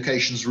and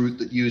communications route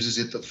that uses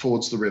it, that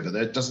fords the river.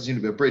 There doesn't seem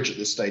to be a bridge at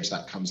this stage.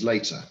 That comes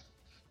later.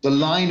 The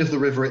line of the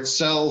river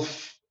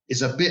itself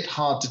is a bit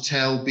hard to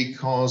tell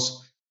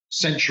because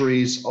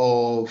centuries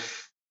of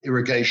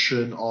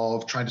irrigation,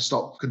 of trying to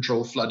stop,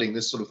 control flooding,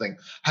 this sort of thing,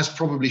 has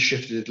probably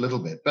shifted it a little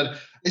bit. But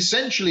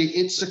essentially,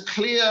 it's a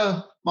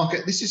clear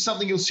market. This is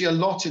something you'll see a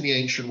lot in the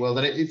ancient world,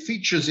 and it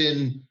features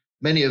in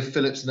many of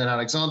Philip's and then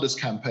Alexander's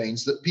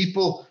campaigns, that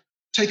people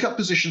take up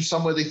positions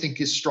somewhere they think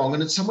is strong,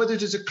 and it's somewhere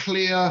that is a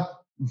clear,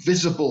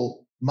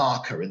 visible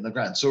marker in the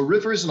ground. So a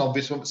river is an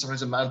obvious one, but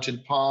sometimes a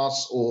mountain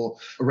pass or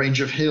a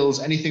range of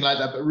hills, anything like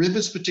that. But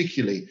rivers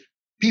particularly,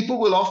 people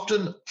will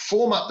often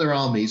form up their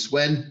armies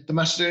when the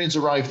Macedonians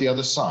arrive the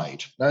other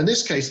side. Now, in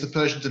this case, the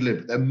Persians are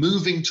deliberate. They're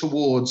moving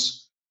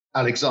towards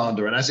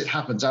Alexander. And as it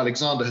happens,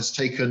 Alexander has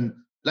taken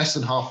less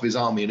than half of his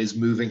army and is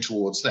moving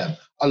towards them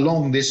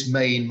along this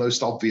main,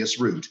 most obvious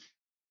route.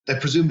 They're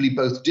presumably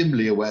both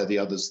dimly aware the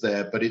other's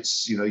there, but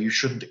it's, you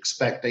shouldn't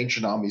expect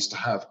ancient armies to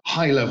have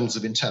high levels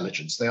of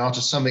intelligence. They are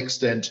to some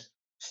extent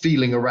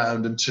feeling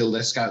around until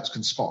their scouts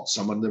can spot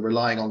someone. They're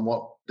relying on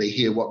what they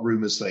hear, what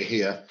rumors they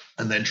hear,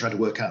 and then try to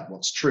work out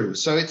what's true.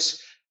 So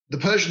it's the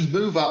Persians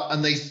move up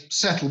and they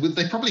settle with,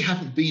 they probably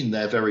haven't been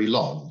there very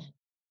long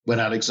when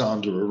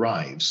Alexander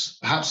arrives,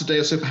 perhaps a day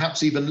or so,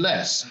 perhaps even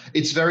less.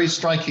 It's very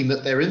striking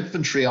that their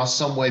infantry are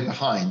some way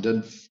behind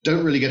and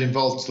don't really get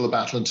involved until the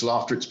battle, until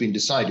after it's been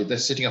decided. They're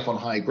sitting up on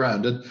high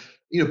ground. And,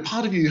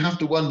 part of you have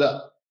to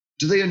wonder,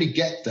 do they only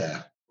get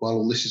there while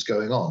all this is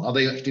going on? Are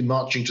they actually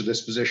marching to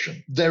this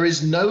position? There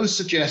is no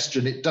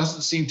suggestion. It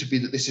doesn't seem to be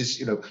that this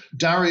is,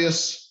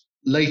 Darius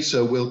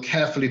later will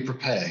carefully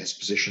prepare his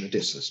position at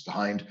Issus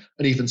behind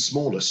an even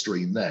smaller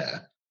stream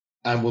there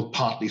and will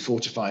partly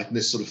fortify it and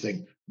this sort of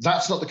thing.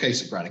 That's not the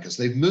case at Granicus.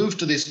 They've moved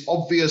to this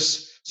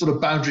obvious sort of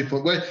boundary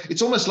point where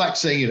it's almost like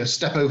saying,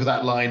 step over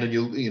that line and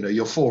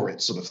you're for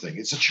it sort of thing.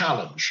 It's a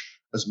challenge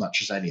as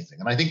much as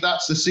anything. And I think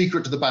that's the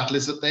secret to the battle,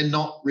 is that they're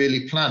not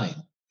really planning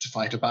to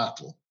fight a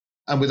battle.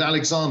 And with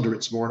Alexander,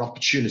 it's more an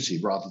opportunity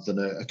rather than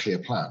a clear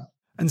plan.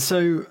 And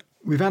so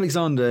with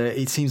Alexander,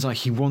 it seems like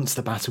he wants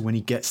the battle when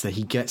he gets there.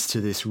 He gets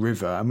to this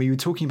river. And we were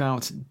talking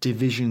about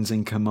divisions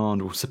in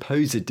command, or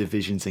supposed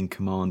divisions in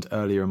command,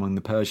 earlier among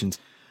the Persians.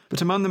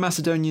 But among the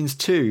Macedonians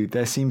too,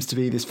 there seems to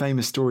be this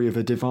famous story of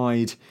a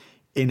divide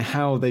in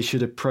how they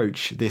should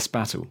approach this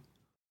battle.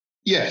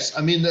 Yes,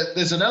 I mean,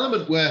 there's an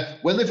element where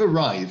when they've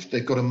arrived,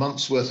 they've got a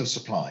month's worth of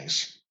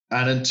supplies.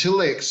 And until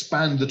they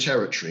expand the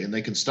territory and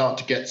they can start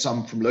to get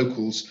some from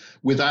locals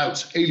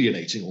without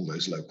alienating all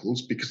those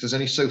locals, because there's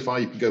only so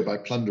far you can go by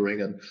plundering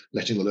and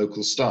letting the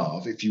locals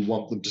starve if you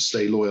want them to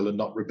stay loyal and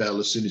not rebel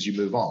as soon as you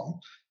move on,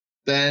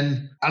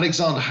 then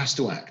Alexander has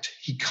to act.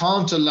 He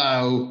can't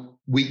allow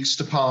weeks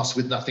to pass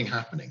with nothing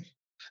happening.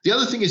 The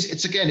other thing is,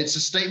 it's a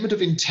statement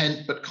of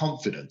intent but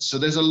confidence. So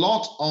there's a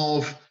lot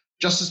of,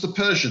 just as the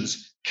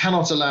Persians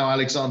cannot allow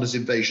Alexander's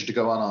invasion to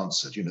go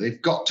unanswered.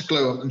 They've got to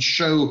glow up and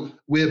show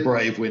we're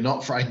brave, we're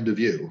not frightened of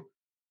you.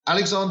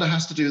 Alexander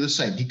has to do the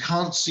same. He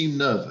can't seem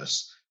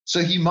nervous.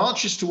 So he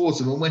marches towards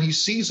them, and when he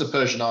sees a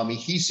Persian army,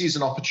 he sees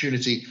an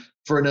opportunity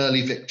for an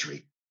early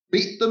victory.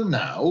 Beat them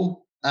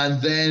now,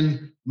 and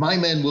then my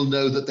men will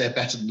know that they're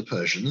better than the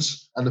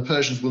Persians, and the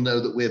Persians will know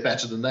that we're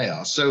better than they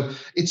are. So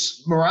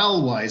it's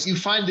morale-wise. You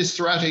find this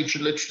throughout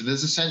ancient literature.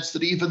 There's a sense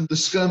that even the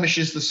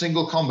skirmishes, the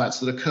single combats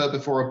that occur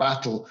before a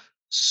battle,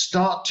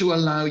 start to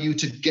allow you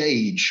to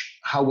gauge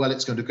how well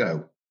it's going to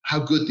go, how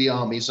good the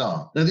armies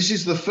are. Now, this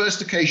is the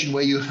first occasion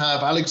where you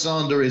have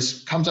Alexander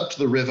comes up to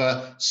the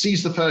river,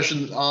 sees the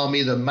Persian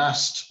army, the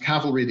massed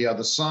cavalry the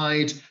other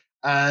side,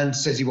 and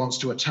says he wants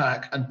to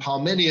attack. And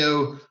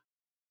Parmenio,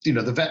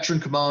 the veteran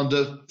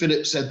commander,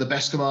 Philip said the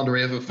best commander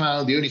he ever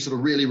found, the only sort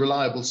of really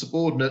reliable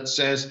subordinate,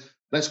 says,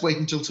 let's wait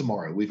until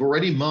tomorrow. We've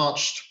already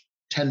marched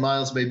 10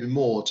 miles, maybe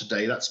more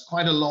today. That's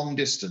quite a long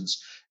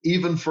distance.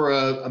 even for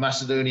a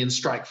Macedonian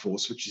strike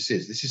force, which this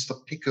is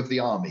the pick of the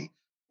army.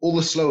 All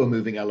the slower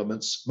moving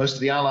elements, most of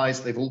the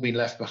allies, they've all been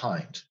left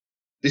behind.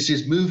 This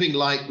is moving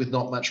light with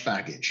not much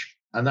baggage.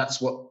 And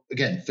that's what,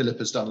 again, Philip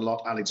has done a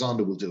lot.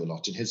 Alexander will do a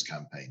lot in his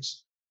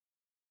campaigns.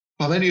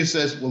 Parmenio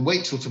says, well,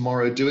 wait till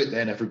tomorrow, do it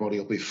then, everybody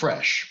will be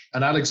fresh.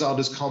 And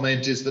Alexander's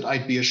comment is that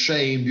I'd be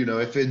ashamed,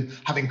 if in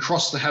having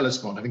crossed the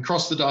Hellespont, having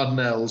crossed the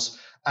Dardanelles,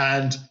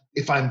 and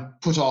if I'm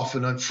put off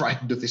and I'm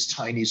frightened of this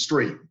tiny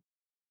stream.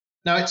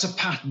 Now, it's a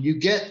pattern. You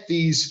get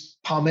these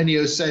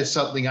Parmenio says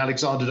something,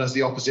 Alexander does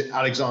the opposite,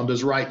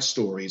 Alexander's right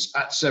stories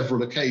at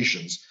several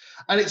occasions.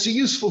 And it's a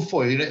useful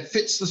foil. It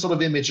fits the sort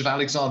of image of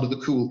Alexander the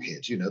cool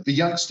kid, the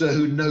youngster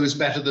who knows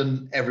better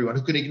than everyone,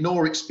 who can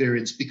ignore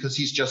experience because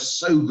he's just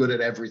so good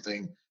at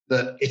everything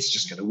that it's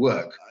just going to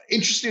work.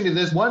 Interestingly,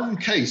 there's one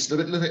case a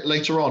little bit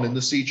later on in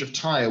the Siege of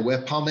Tyre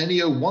where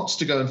Parmenio wants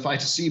to go and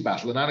fight a sea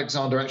battle, and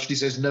Alexander actually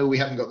says, no, we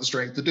haven't got the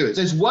strength to do it.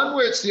 There's one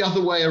where it's the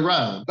other way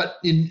around, but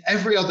in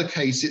every other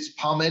case, it's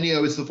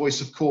Parmenio is the voice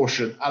of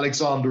caution.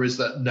 Alexander is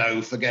that,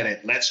 no, forget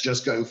it, let's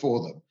just go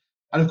for them.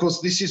 And of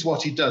course, this is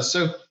what he does.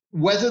 So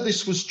whether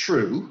this was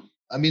true,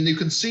 I mean, you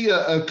can see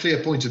a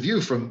clear point of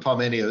view from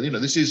Parmenio.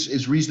 This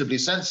is reasonably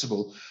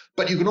sensible.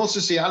 But you can also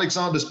see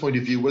Alexander's point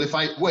of view. Well, if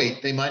I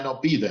wait, they might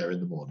not be there in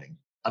the morning,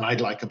 and I'd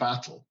like a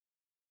battle.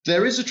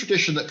 There is a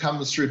tradition that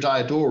comes through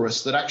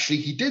Diodorus that actually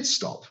he did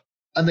stop,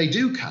 and they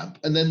do camp,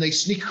 and then they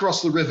sneak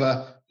across the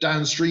river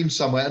downstream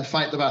somewhere and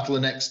fight the battle the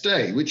next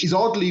day, which is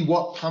oddly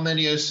what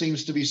Parmenio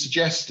seems to be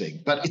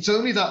suggesting. But it's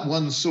only that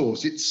one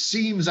source. It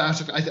seems out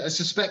of, I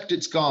suspect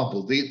it's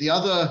garbled.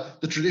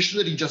 The tradition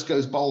that he just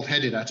goes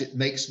bald-headed at it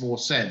makes more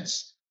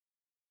sense.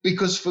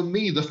 Because for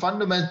me, the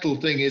fundamental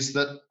thing is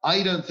that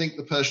I don't think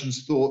the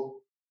Persians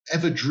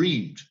ever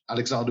dreamed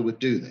Alexander would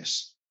do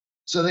this.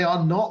 So they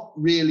are not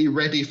really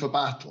ready for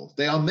battle.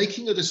 They are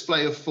making a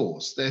display of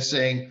force. They're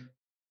saying,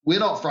 we're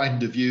not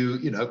frightened of you,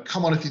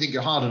 come on if you think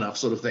you're hard enough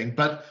sort of thing,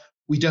 but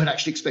we don't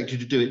actually expect you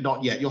to do it,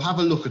 not yet. You'll have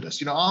a look at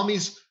us.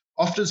 Armies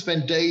often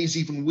spend days,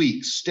 even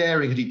weeks,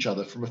 staring at each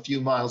other from a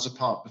few miles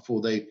apart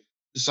before they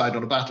decide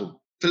on a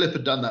battle. Philip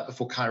had done that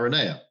before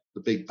Chaeronea,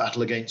 the big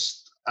battle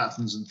against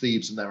Athens and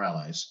Thebes and their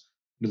allies.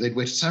 They'd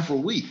wait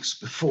several weeks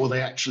before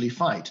they actually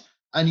fight.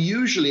 And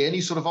usually any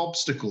sort of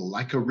obstacle,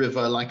 like a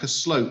river, like a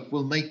slope,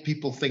 will make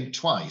people think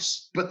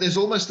twice. But there's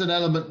almost an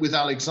element with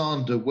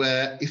Alexander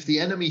where if the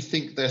enemy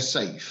think they're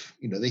safe,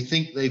 they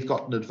think they've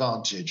got an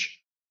advantage,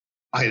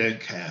 I don't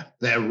care,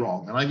 they're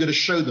wrong. And I'm going to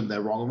show them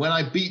they're wrong. And when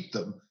I beat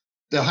them,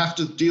 they'll have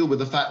to deal with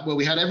the fact, well,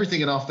 we had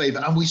everything in our favor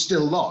and we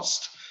still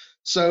lost.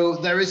 So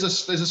there's a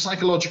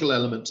psychological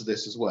element to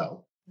this as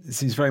well. It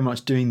seems very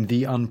much doing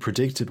the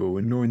unpredictable,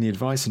 ignoring the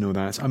advice and all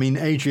that. I mean,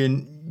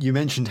 Adrian, you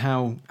mentioned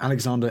how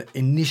Alexander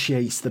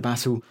initiates the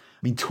battle. I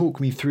mean, talk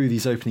me through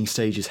these opening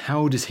stages.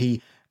 How does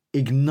he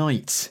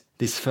ignite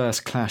this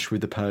first clash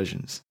with the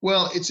Persians?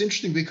 Well, it's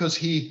interesting because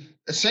he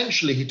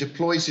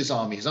deploys his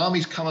army. His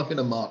armies come up in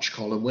a march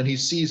column. When he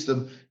sees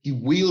them, he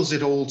wheels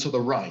it all to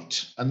the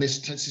right. And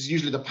this is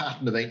usually the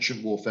pattern of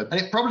ancient warfare. And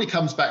it probably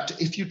comes back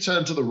to if you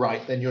turn to the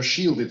right, then your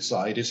shielded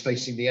side is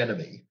facing the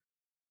enemy.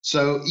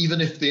 So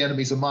even if the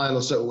enemy's a mile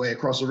or so away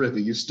across a river,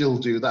 you still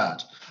do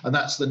that. And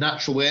that's the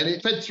natural way. And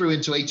it fed through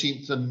into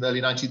 18th and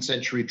early 19th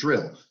century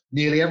drill.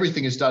 Nearly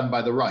everything is done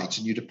by the right,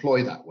 and you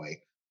deploy that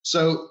way.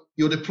 So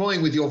you're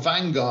deploying with your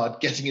vanguard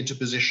getting into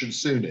position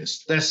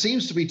soonest. There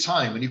seems to be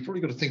time, and you've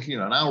probably got to think,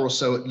 an hour or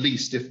so at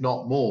least, if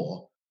not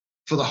more,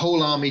 for the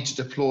whole army to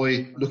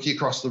deploy looking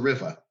across the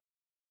river.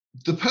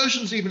 The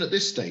Persians, even at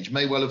this stage,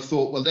 may well have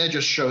thought, well, they're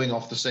just showing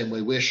off the same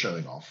way we're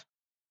showing off.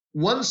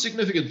 One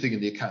significant thing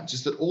in the accounts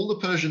is that all the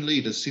Persian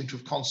leaders seem to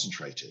have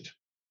concentrated.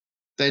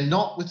 They're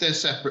not with their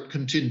separate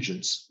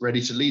contingents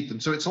ready to lead them.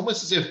 So it's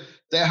almost as if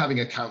they're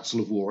having a council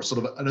of war,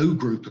 sort of an O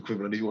group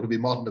equivalent, if you want to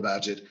be modern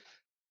about it,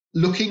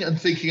 looking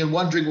and thinking and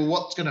wondering, well,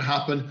 what's going to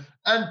happen?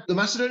 And the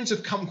Macedonians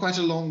have come quite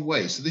a long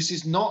way. So this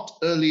is not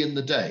early in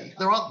the day.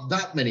 There aren't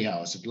that many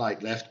hours of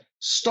light left.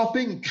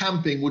 Stopping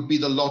camping would be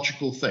the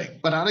logical thing.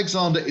 But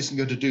Alexander isn't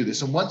going to do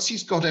this. And once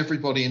he's got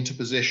everybody into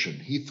position,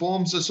 he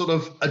forms a sort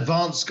of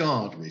advance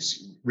guard,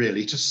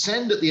 really, to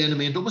send at the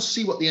enemy and almost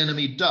see what the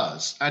enemy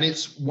does. And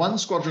it's one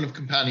squadron of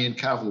companion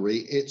cavalry.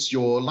 It's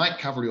your light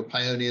cavalry, your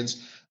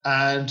Paeonians,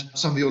 and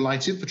some of your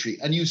light infantry.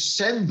 And you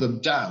send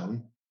them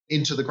down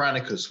into the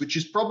Granicus, which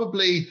is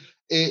probably,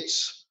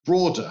 it's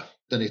broader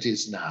than it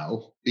is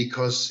now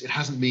because it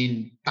hasn't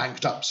been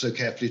banked up so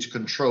carefully to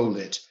control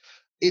it.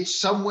 It's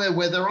somewhere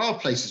where there are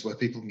places where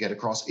people can get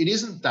across. It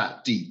isn't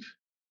that deep.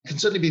 It can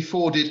certainly be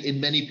forded in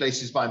many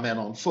places by men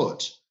on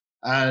foot.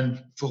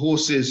 And for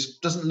horses,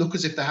 it doesn't look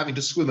as if they're having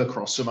to swim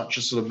across so much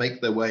as sort of make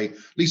their way, at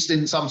least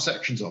in some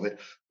sections of it.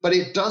 But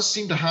it does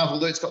seem to have,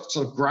 although it's got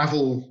sort of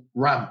gravel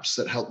ramps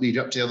that help lead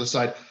up to the other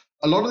side,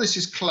 a lot of this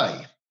is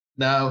clay.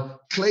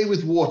 Now, clay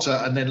with water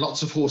and then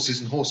lots of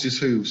horses and horses'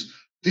 hooves,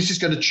 this is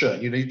going to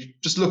churn. You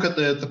just look at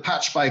the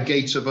patch by a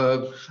gate of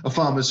a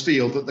farmer's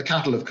field that the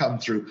cattle have come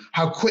through,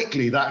 how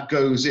quickly that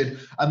goes in.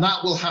 And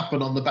that will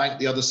happen on the bank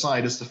the other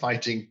side as the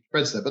fighting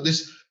spreads there. But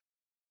this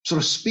sort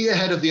of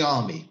spearhead of the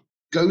army,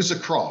 goes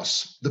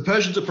across. The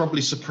Persians are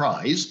probably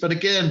surprised, but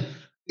again,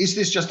 is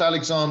this just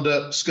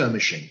Alexander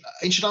skirmishing?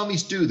 Ancient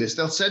armies do this.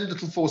 They'll send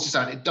little forces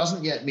out. It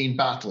doesn't yet mean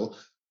battle,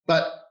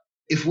 but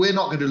if we're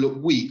not going to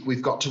look weak,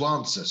 we've got to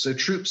answer. So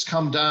troops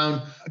come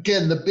down.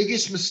 Again, the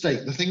biggest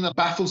mistake, the thing that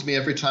baffles me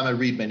every time I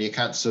read many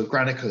accounts of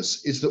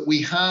Granicus, is that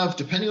we have,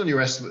 depending on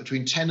your estimate,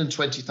 between 10 and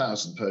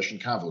 20,000 Persian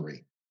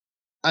cavalry.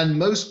 And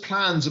most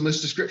plans and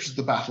most descriptions of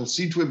the battle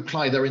seem to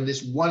imply they're in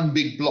this one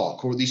big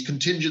block, or these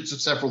contingents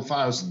of several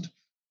thousand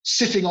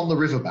sitting on the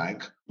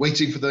riverbank,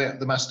 waiting for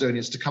the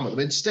Macedonians to come at them.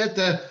 Instead,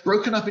 they're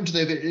broken up into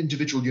their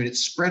individual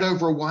units, spread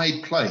over a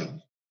wide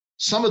plain.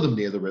 Some of them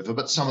near the river,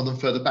 but some of them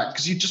further back,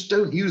 because you just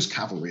don't use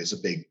cavalry as a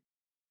big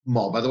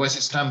mob. Otherwise,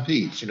 it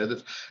stampedes.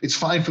 That it's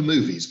fine for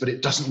movies, but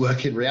it doesn't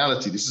work in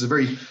reality. This is a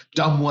very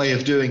dumb way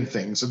of doing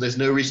things, and there's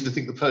no reason to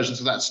think the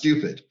Persians are that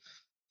stupid.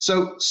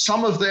 So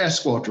some of their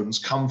squadrons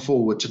come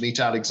forward to meet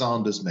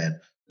Alexander's men.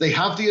 They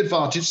have the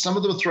advantage. Some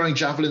of them are throwing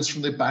javelins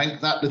from the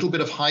bank. That little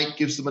bit of height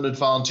gives them an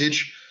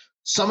advantage.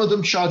 Some of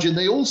them charge in.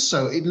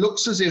 It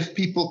looks as if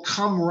people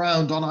come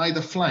round on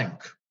either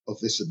flank of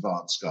this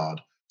advance guard.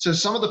 So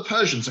some of the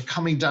Persians are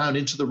coming down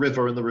into the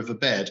river and the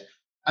riverbed,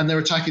 and they're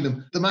attacking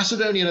them. The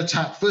Macedonian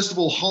attack, first of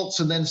all, halts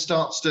and then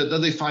though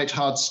they fight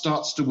hard,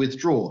 starts to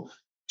withdraw.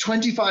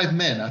 25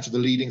 men out of the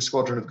leading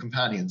squadron of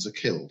companions are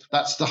killed.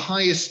 That's the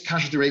highest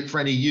casualty rate for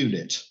any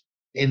unit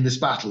in this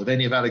battle, of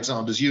any of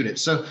Alexander's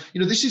units. So,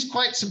 this is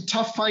quite some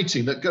tough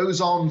fighting that goes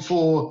on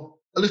for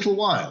a little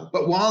while.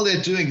 But while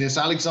they're doing this,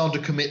 Alexander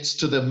commits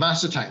to the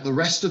mass attack. The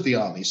rest of the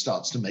army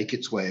starts to make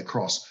its way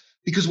across.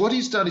 Because what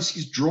he's done is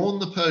he's drawn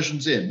the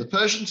Persians in. The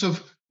Persians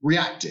have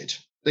reacted.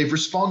 They've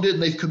responded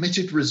and they've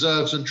committed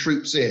reserves and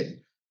troops in.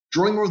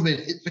 Drawing more of them in,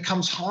 it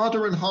becomes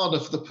harder and harder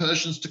for the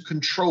Persians to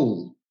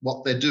control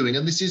what they're doing.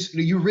 And this is,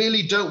 you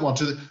really don't want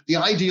to. The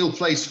ideal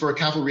place for a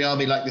cavalry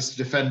army like this to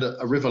defend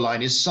a river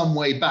line is some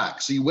way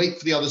back. So you wait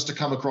for the others to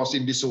come across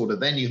in disorder,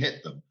 then you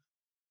hit them.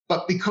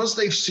 But because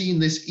they've seen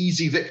this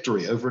easy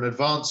victory over an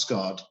advance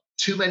guard,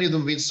 too many of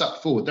them have been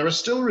sucked forward. There are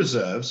still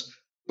reserves,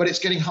 but it's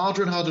getting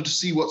harder and harder to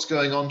see what's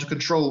going on, to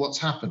control what's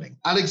happening.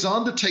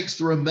 Alexander takes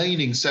the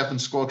remaining 7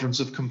 squadrons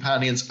of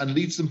companions and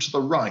leads them to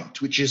the right,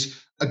 which is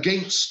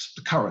against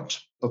the current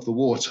of the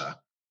water.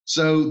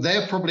 So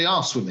they probably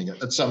are swimming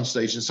at some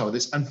stage in some of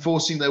this and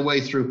forcing their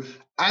way through.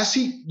 As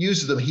he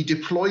uses them, he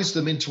deploys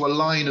them into a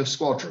line of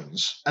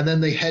squadrons, and then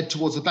they head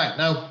towards the bank.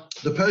 Now,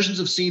 the Persians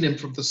have seen him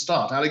from the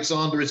start.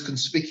 Alexander is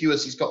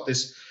conspicuous. He's got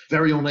this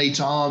very ornate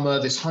armor,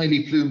 this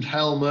highly plumed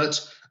helmet,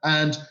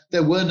 and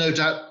there were no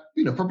doubt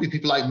probably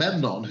people like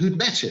Memnon who'd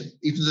met him,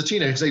 even as a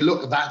teenager, say,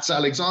 look, that's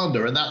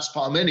Alexander and that's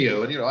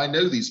Parmenio, and, I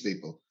know these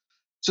people.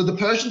 So the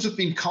Persians have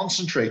been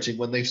concentrating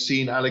when they've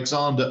seen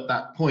Alexander at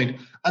that point,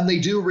 and they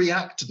do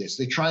react to this.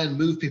 They try and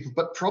move people,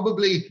 but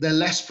probably they're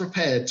less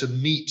prepared to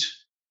meet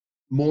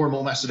more and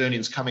more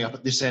Macedonians coming up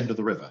at this end of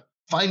the river,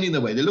 finding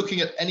their way. They're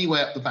looking at any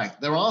way up the bank.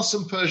 There are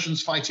some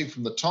Persians fighting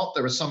from the top.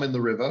 There are some in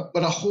the river,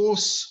 but a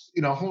horse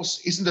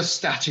isn't a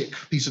static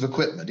piece of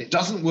equipment. It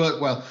doesn't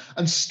work well.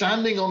 And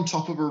standing on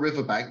top of a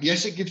riverbank,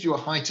 yes, it gives you a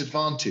height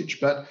advantage,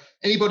 but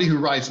anybody who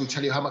rides will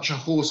tell you how much a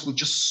horse will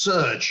just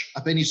surge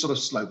up any sort of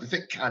slope. If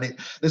it can,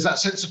 there's that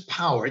sense of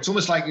power. It's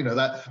almost like,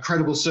 that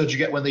incredible surge you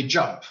get when they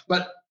jump.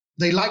 But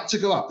they like to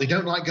go up. They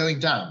don't like going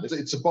down.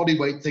 It's a body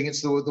weight thing.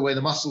 It's the way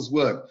the muscles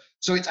work.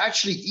 So it's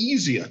actually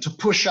easier to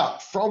push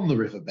up from the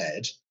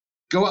riverbed,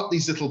 go up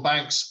these little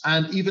banks,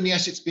 and even,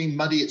 yes, it's being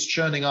muddy, it's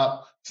churning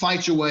up,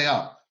 fight your way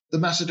up. The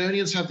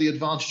Macedonians have the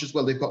advantage as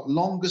well. They've got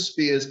longer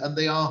spears and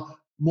they are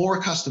more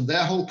accustomed.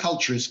 Their whole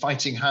culture is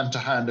fighting hand to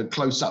hand and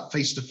close up,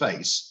 face to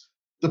face.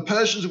 The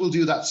Persians will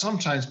do that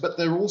sometimes, but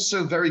they're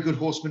also very good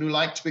horsemen who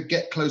like to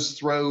get close,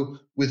 throw,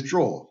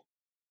 withdraw.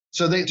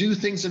 So they do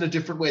things in a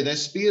different way. Their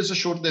spears are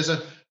short.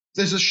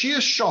 There's a sheer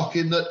shock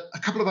in that a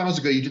couple of hours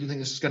ago, you didn't think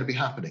this was going to be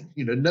happening.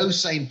 No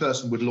sane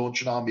person would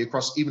launch an army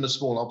across even a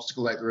small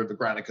obstacle like the River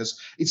Granicus.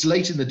 It's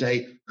late in the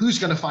day. Who's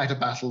going to fight a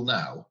battle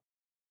now?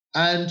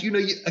 And,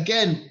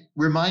 again,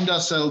 remind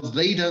ourselves,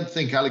 they don't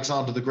think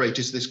Alexander the Great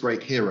is this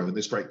great hero and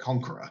this great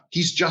conqueror.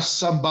 He's just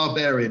some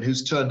barbarian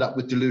who's turned up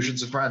with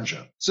delusions of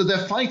grandeur. So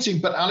they're fighting,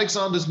 but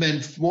Alexander's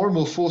men more and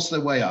more force their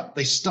way up.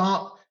 They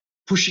start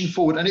pushing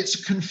forward, and it's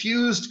a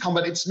confused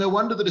combat. It's no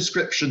wonder the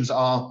descriptions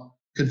are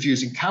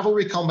confusing.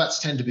 Cavalry combats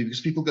tend to be,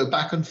 because people go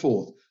back and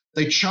forth.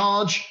 They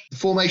charge, the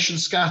formation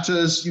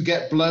scatters, you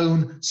get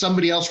blown,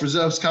 somebody else,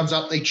 reserves, comes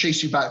up, they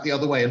chase you back the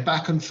other way, and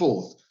back and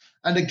forth.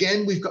 And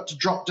again, we've got to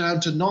drop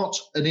down to not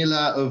an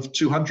illa of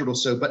 200 or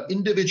so, but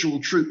individual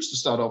troops to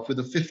start off with,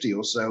 of 50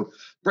 or so,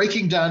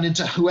 breaking down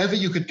into whoever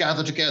you could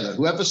gather together,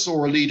 whoever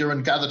saw a leader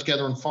and gathered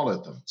together and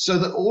followed them. So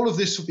that all of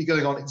this will be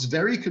going on. It's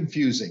very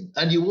confusing.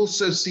 And you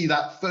also see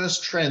that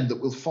first trend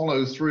that will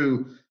follow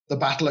through the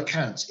battle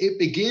accounts. It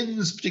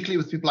begins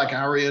particularly with people like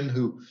Arrian,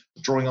 who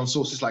are drawing on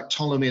sources like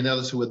Ptolemy and the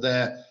others who were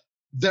there.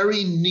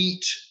 Very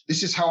neat.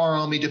 This is how our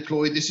army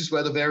deployed. This is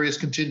where the various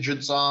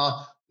contingents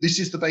are. This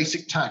is the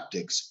basic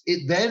tactics.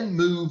 It then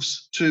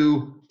moves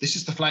to, this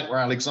is the flank where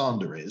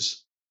Alexander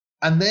is.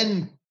 And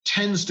then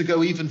tends to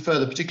go even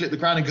further, particularly at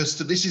the Granicus,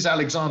 to this is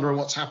Alexander and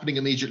what's happening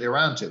immediately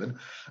around him.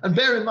 And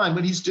bear in mind,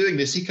 when he's doing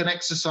this, he can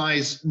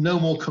exercise no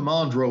more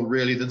command role,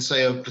 really, than,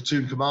 say, a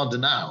platoon commander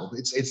now.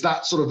 It's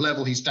that sort of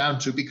level he's down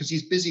to because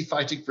he's busy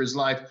fighting for his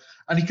life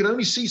and he can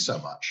only see so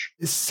much.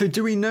 So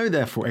do we know,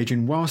 therefore,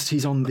 Adrian, whilst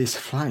he's on this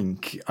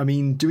flank, I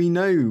mean, do we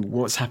know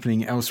what's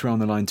happening elsewhere on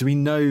the line? Do we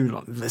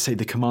know, let's say,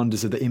 the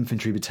commanders of the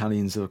infantry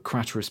battalions of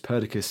Craterus,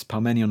 Perdiccas,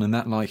 Parmenion and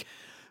that like?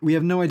 We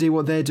have no idea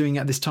what they're doing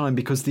at this time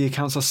because the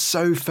accounts are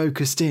so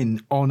focused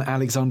in on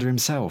Alexander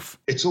himself.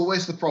 It's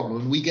always the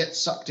problem, and we get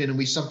sucked in and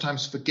we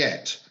sometimes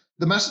forget.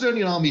 The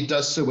Macedonian army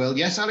does so well.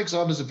 Yes,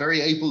 Alexander's a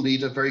very able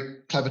leader, very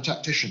clever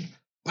tactician,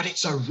 but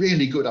it's a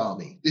really good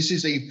army. This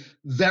is a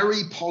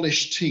very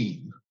polished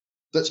team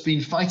that's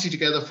been fighting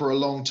together for a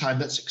long time,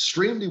 that's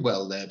extremely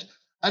well led.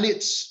 And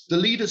it's the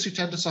leaders who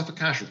tend to suffer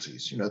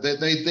casualties. You know,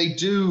 they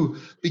do,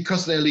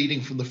 because they're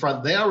leading from the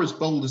front, they are as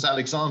bold as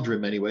Alexander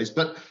in many ways,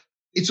 but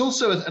it's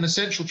also an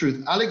essential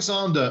truth.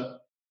 Alexander,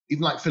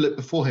 even like Philip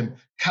before him,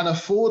 can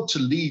afford to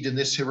lead in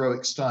this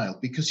heroic style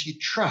because he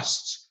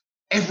trusts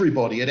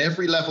everybody at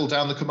every level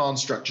down the command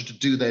structure to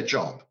do their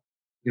job.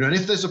 You know, and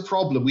if there's a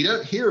problem, we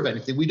don't hear of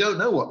anything. We don't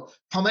know what.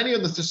 Parmenion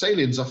and the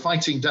Thessalians are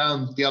fighting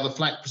down the other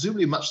flank,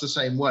 presumably much the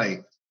same way.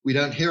 We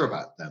don't hear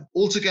about them.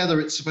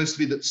 Altogether, it's supposed to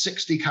be that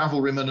 60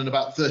 cavalrymen and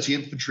about 30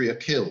 infantry are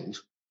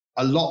killed.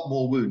 A lot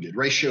more wounded.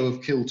 Ratio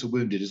of killed to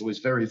wounded is always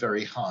very,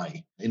 very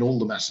high in all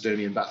the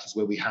Macedonian battles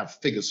where we have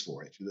figures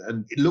for it.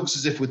 And it looks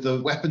as if with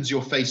the weapons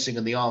you're facing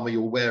and the armor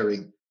you're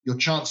wearing, your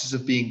chances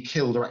of being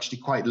killed are actually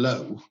quite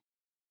low,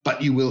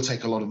 but you will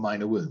take a lot of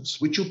minor wounds,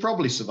 which you'll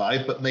probably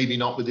survive, but maybe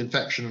not with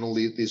infection and all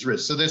these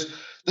risks. So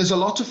there's a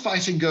lot of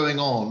fighting going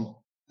on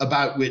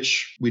about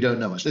which we don't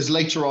know much. There's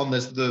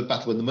the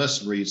battle when the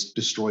mercenaries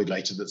destroyed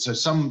later. So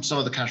some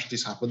of the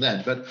casualties happen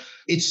then. But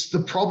it's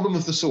the problem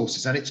of the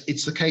sources, and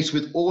it's the case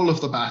with all of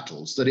the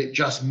battles, that it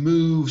just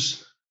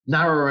moves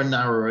narrower and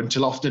narrower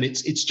until often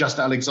it's just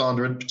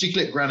Alexander, and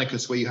particularly at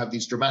Granicus, where you have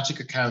these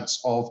dramatic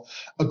accounts of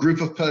a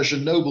group of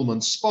Persian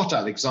noblemen spot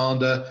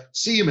Alexander,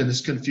 see him in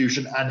this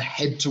confusion, and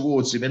head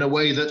towards him in a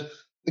way that,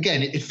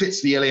 again, it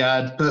fits the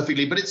Iliad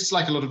perfectly, but it's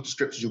like a lot of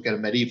descriptions you'll get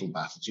in medieval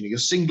battles. You know, you're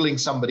singling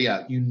somebody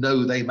out, you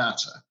know they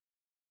matter.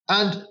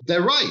 And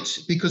they're right,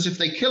 because if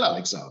they kill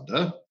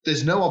Alexander,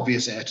 there's no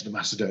obvious heir to the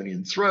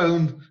Macedonian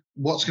throne.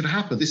 What's going to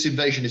happen? This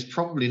invasion is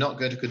probably not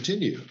going to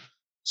continue.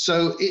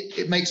 So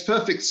it makes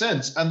perfect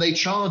sense. And they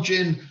charge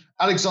in.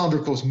 Alexander,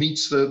 of course,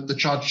 meets the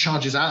charge,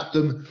 charges at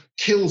them,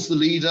 kills the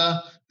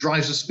leader,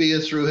 drives a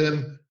spear through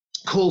him,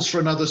 calls for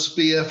another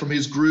spear from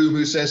his groom,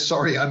 who says,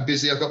 sorry, I'm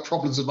busy, I've got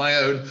problems of my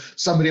own.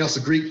 Somebody else,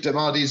 a Greek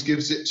Demades,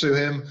 gives it to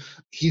him.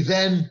 He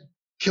then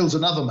kills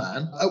another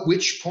man, at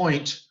which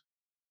point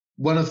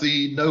one of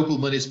the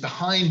noblemen is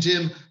behind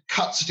him,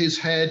 cuts at his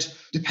head.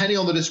 Depending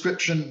on the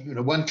description, you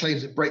know, one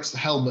claims it breaks the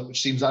helmet,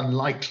 which seems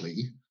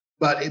unlikely,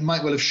 but it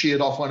might well have sheared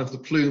off one of the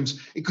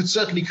plumes. It could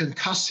certainly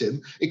concuss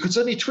him. It could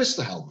certainly twist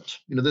the helmet.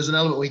 You know, there's an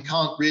element we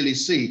can't really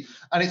see.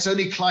 And it's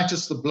only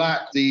Clytus the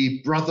Black,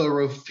 the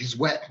brother of his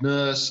wet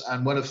nurse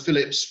and one of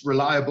Philip's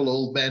reliable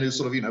old men who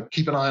sort of, you know,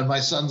 keep an eye on my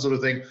son sort of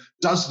thing,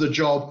 does the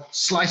job,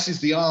 slices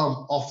the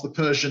arm off the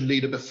Persian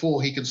leader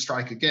before he can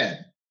strike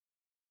again.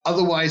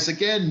 Otherwise,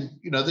 again,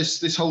 you know,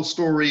 this whole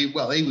story,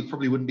 well, they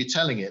probably wouldn't be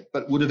telling it,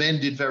 but would have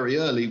ended very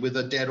early with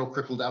a dead or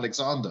crippled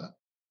Alexander.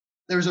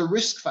 There is a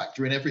risk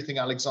factor in everything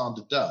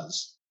Alexander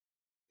does.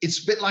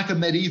 It's a bit like a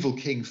medieval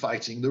king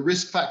fighting. The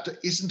risk factor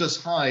isn't as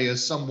high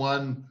as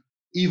someone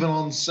even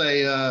on,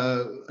 say,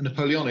 a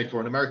Napoleonic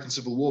or an American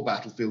Civil War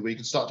battlefield where you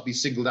can start to be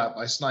singled out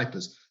by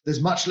snipers.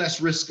 There's much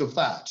less risk of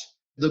that.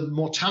 The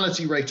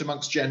mortality rate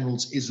amongst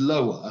generals is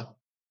lower,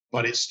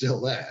 but it's still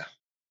there.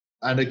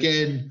 And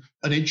again,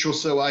 an inch or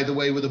so either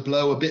way with a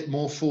blow, a bit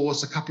more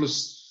force, a couple of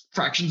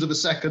fractions of a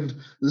second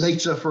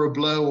later for a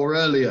blow or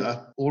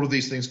earlier, all of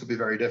these things could be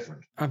very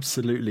different.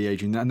 Absolutely,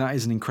 Adrian. And that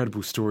is an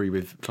incredible story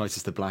with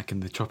Clytus the Black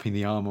and the chopping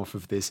the arm off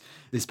of this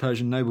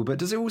Persian noble. But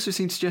does it also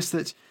seem to suggest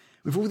that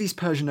with all these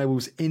Persian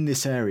nobles in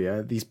this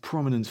area, these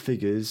prominent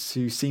figures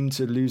who seem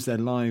to lose their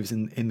lives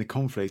in the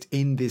conflict,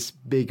 in this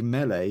big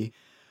melee,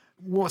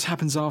 what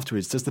happens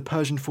afterwards? Does the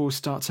Persian force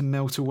start to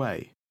melt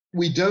away?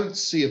 We don't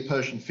see a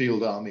Persian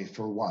field army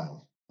for a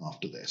while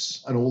after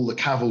this, and all the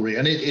cavalry.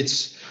 And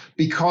it's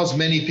because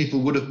many people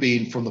would have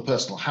been from the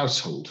personal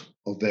household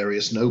of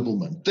various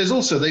noblemen. There's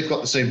also, they've got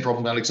the same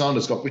problem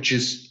Alexander's got, which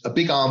is a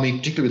big army,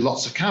 particularly with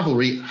lots of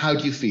cavalry. How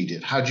do you feed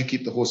it? How do you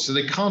keep the horses? So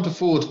they can't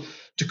afford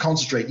to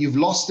concentrate. You've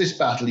lost this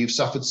battle. You've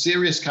suffered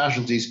serious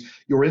casualties.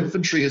 Your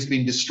infantry has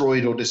been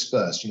destroyed or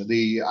dispersed. You know,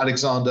 the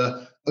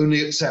Alexander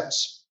only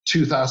accepts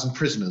 2,000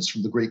 prisoners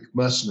from the Greek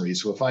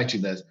mercenaries who are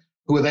fighting there,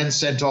 who are then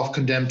sent off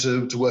condemned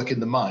to work in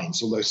the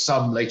mines, although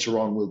some later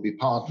on will be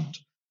pardoned.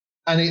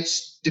 And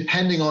it's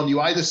depending on, you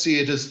either see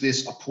it as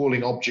this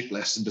appalling object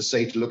lesson to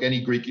say to, look,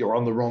 any Greek, you're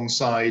on the wrong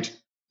side,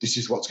 this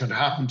is what's going to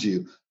happen to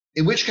you.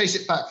 In which case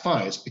it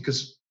backfires,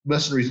 because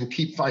mercenaries will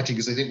keep fighting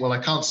because they think, well, I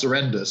can't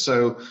surrender.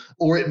 So,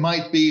 or it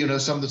might be,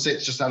 some of them say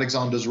it's just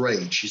Alexander's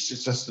rage. He's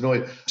just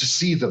annoyed to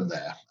see them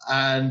there.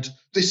 And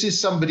this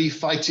is somebody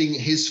fighting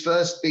his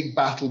first big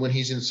battle when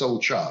he's in sole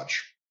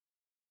charge,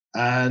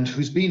 and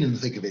who's been in the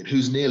thick of it,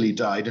 who's nearly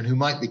died, and who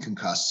might be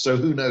concussed. So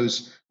who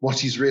knows what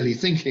he's really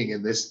thinking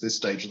in this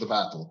stage of the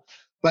battle.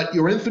 But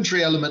your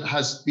infantry element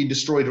has been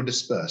destroyed or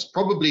dispersed.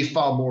 Probably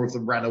far more of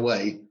them ran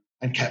away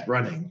and kept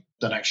running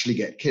than actually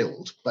get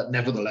killed. But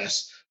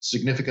nevertheless,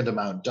 significant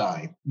amount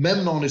die.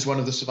 Memnon is one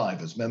of the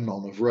survivors,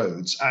 Memnon of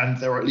Rhodes, and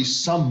there are at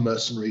least some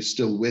mercenaries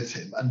still with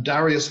him. And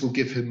Darius will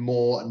give him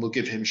more and will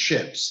give him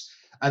ships.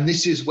 And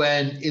this is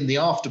when, in the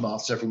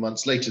aftermath, several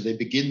months later, they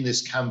begin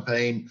this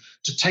campaign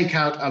to take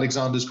out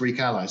Alexander's Greek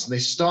allies. And they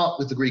start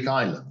with the Greek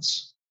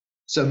islands.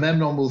 So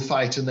Memnon will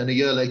fight, and then a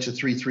year later,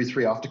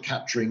 333, after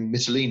capturing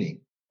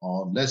Mytilene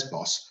on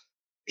Lesbos,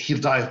 he'll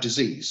die of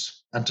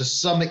disease. And to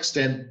some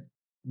extent,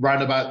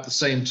 round about the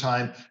same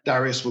time,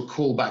 Darius will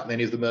call back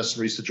many of the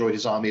mercenaries to join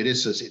his army at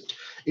Issus.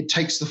 It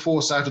takes the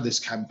force out of this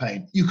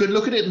campaign. You could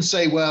look at it and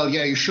say, well,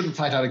 yeah, you shouldn't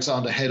fight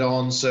Alexander head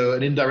on, so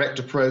an indirect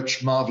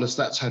approach, marvelous,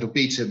 that's how to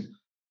beat him.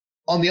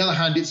 On the other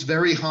hand, it's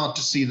very hard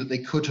to see that they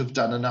could have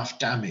done enough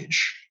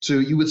damage. So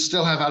you would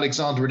still have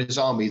Alexander and his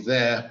army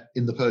there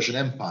in the Persian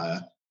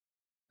Empire,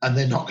 and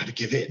they're not going to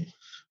give in.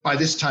 By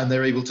this time,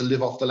 they're able to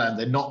live off the land.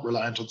 They're not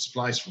reliant on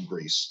supplies from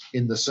Greece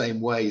in the same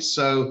way.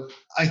 So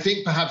I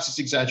think perhaps it's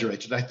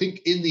exaggerated. I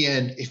think in the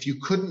end, if you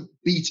couldn't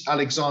beat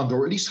Alexander,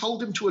 or at least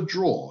hold him to a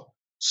draw,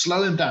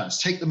 slow him down,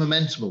 take the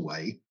momentum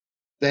away,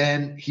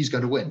 then he's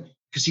going to win,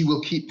 because he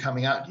will keep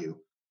coming at you.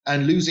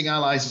 And losing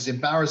allies is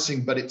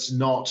embarrassing, but it's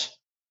not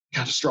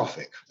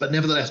catastrophic. But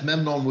nevertheless,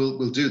 Memnon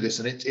will do this,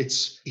 and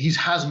he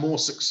has more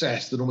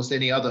success than almost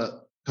any other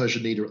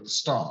Persian leader at the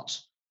start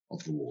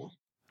of the war.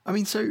 I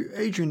mean, so,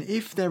 Adrian,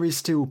 if there is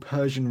still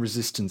Persian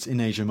resistance in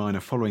Asia Minor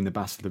following the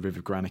Battle of the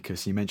River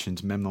Granicus, you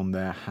mentioned Memnon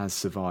there has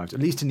survived, at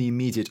least in the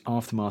immediate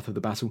aftermath of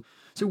the battle.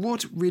 So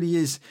what really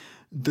is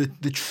the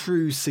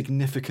true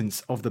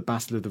significance of the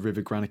Battle of the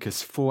River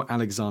Granicus for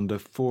Alexander,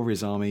 for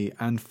his army,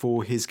 and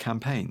for his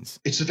campaigns?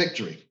 It's a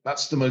victory.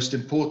 That's the most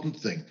important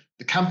thing.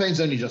 The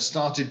campaign's only just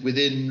started.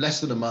 Within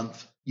less than a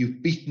month,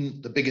 you've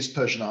beaten the biggest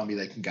Persian army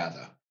they can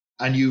gather,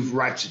 and you've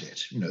routed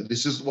it.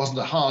 This wasn't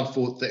a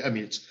hard-fought thing. I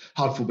mean, it's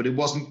hard-fought, but it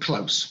wasn't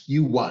close.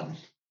 You won.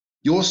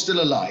 You're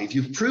still alive.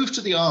 You've proved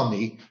to the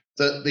army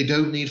that they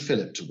don't need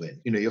Philip to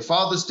win. Your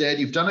father's dead.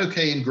 You've done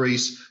okay in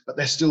Greece, but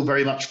they're still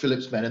very much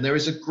Philip's men. And there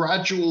is a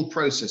gradual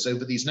process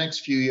over these next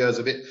few years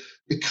of it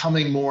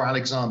becoming more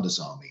Alexander's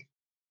army.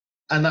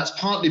 And that's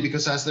partly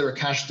because as there are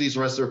casualties,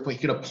 or as he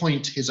can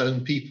appoint his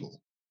own people.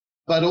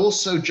 But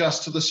also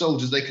just to the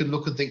soldiers, they can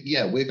look and think,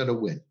 yeah, we're going to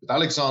win. With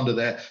Alexander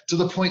there, to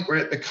the point where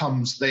it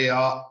becomes, they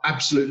are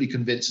absolutely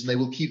convinced, and they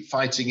will keep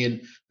fighting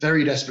in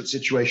very desperate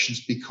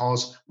situations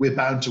because we're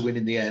bound to win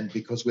in the end,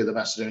 because we're the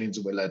Macedonians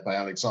and we're led by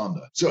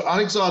Alexander. So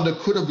Alexander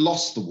could have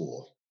lost the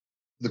war,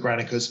 the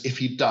Granicus, if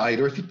he'd died,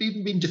 or if he'd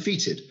even been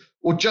defeated,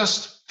 or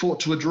just fought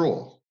to a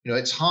draw.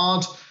 It's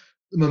hard.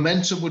 The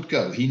momentum would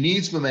go. He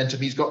needs momentum.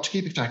 He's got to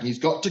keep attacking. He's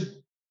got to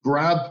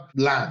grab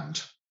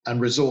land and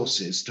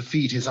resources to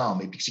feed his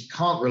army, because he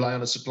can't rely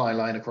on a supply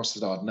line across the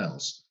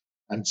Dardanelles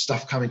and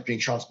stuff being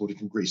transported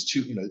from Greece.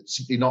 It's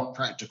simply not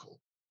practical.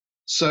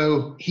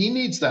 So he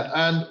needs that.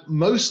 And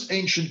most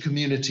ancient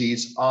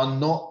communities are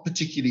not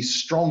particularly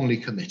strongly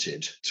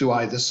committed to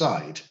either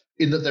side,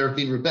 in that there have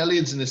been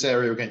rebellions in this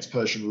area against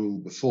Persian rule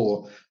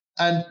before.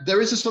 And there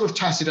is a sort of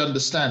tacit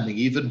understanding,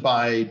 even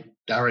by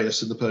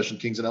Darius and the Persian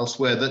kings and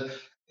elsewhere, that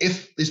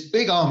if this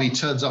big army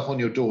turns up on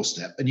your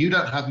doorstep and you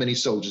don't have many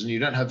soldiers and you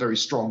don't have very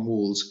strong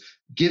walls,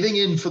 giving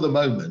in for the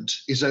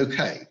moment is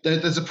okay.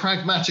 There's a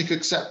pragmatic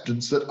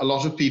acceptance that a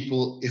lot of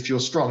people, if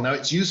you're strong. Now,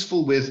 it's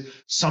useful with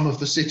some of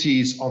the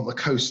cities on the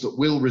coast that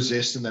will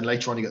resist, and then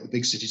later on you get the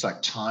big cities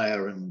like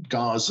Tyre and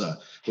Gaza,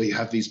 where you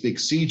have these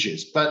big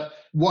sieges. But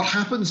what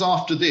happens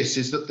after this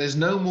is that there's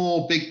no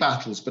more big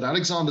battles, but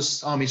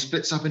Alexander's army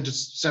splits up into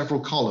several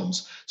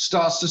columns,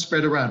 starts to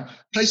spread around.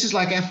 Places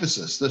like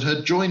Ephesus, that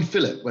had joined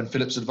Philip when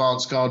Philip's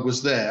advance guard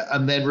was there,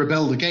 and then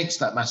rebelled against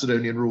that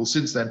Macedonian rule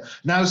since then,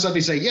 now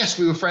suddenly say, yes,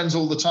 we were friends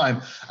all the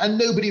time. And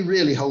nobody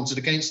really holds it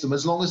against them,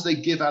 as long as they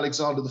give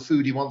Alexander the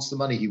food he wants, the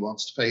money he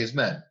wants to pay his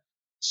men.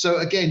 So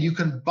again, you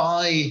can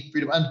buy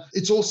freedom. And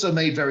it's also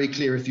made very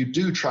clear, if you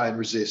do try and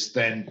resist,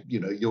 then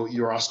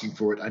you're asking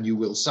for it and you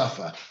will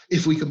suffer,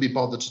 if we can be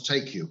bothered to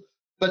take you.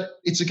 But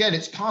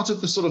it's part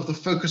of the sort of the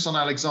focus on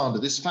Alexander.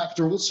 This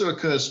factor also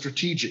occurs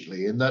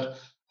strategically, in that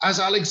as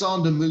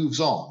Alexander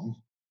moves on,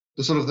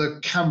 the sort of the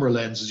camera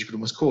lens, as you could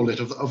almost call it,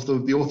 of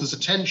the author's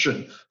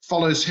attention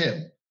follows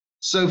him.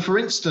 So for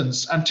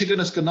instance,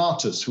 Antigonus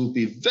Gonatus, who will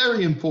be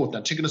very important,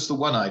 Antigonus the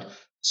One-Eyed,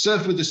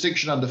 served with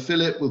distinction under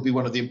Philip, will be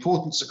one of the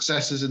important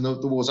successors in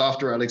the wars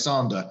after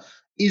Alexander,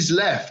 is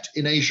left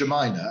in Asia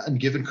Minor and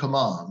given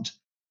command.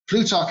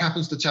 Plutarch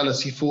happens to tell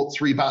us he fought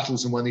 3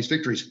 battles and won these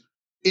victories.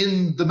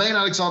 In the main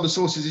Alexander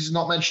sources, this is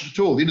not mentioned at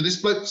all.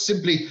 This bloke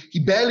he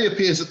barely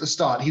appears at the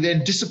start. He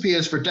then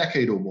disappears for a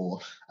decade or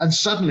more. And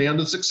suddenly,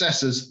 under the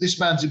successors, this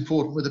man's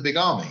important with a big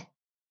army.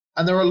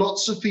 And there are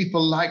lots of people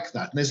like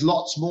that. And there's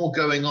lots more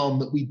going on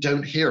that we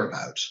don't hear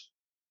about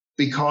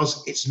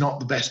because it's not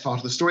the best part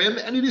of the story.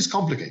 And it is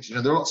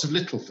complicated. There are lots of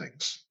little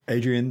things.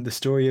 Adrian, the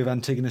story of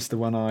Antigonus the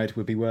One-Eyed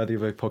would be worthy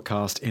of a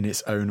podcast in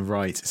its own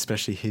right,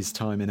 especially his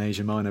time in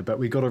Asia Minor. But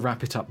we've got to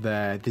wrap it up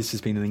there. This has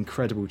been an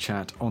incredible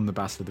chat on the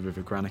Battle of the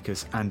River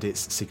Granicus and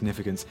its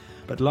significance.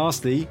 But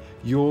lastly,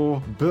 your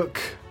book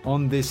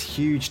on this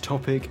huge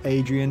topic,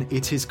 Adrian,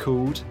 it is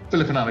called...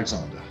 Philip and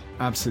Alexander.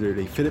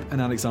 Absolutely. Philip and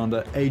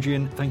Alexander.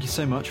 Adrian, thank you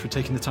so much for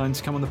taking the time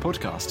to come on the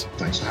podcast.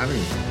 Thanks for having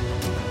me.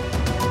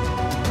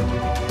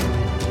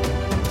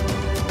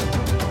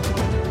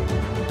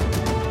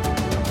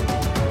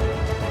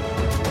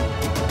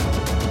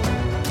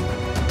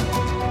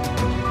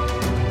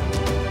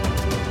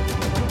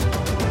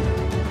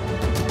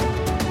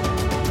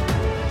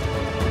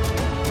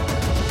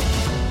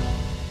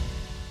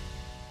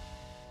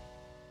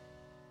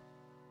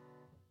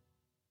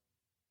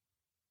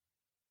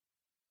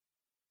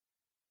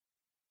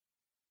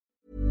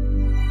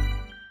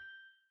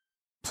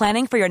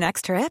 Planning for your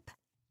next trip?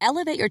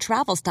 Elevate your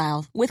travel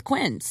style with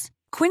Quince.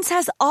 Quince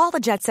has all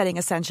the jet-setting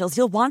essentials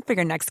you'll want for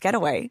your next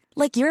getaway,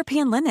 like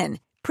European linen,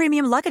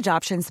 premium luggage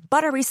options,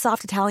 buttery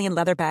soft Italian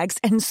leather bags,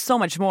 and so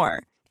much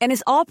more. And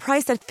is all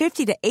priced at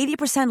 50 to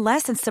 80%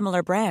 less than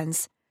similar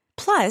brands.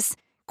 Plus,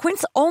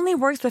 Quince only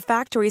works with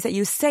factories that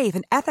use safe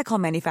and ethical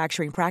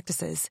manufacturing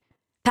practices.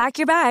 Pack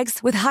your bags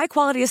with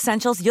high-quality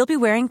essentials you'll be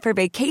wearing for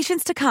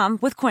vacations to come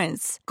with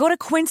Quince. Go to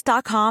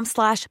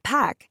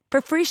quince.com/pack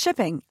for free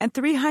shipping and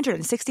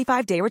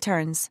 365-day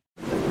returns.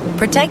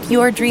 Protect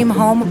your dream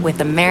home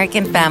with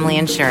American Family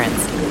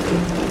Insurance.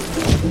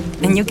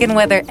 And you can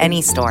weather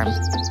any storm.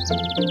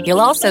 You'll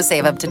also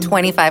save up to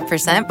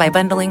 25% by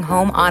bundling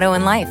home, auto,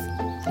 and life.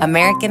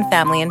 American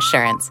Family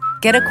Insurance.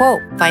 Get a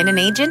quote. Find an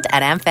agent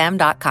at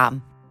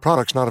amfam.com.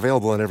 Products not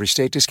available in every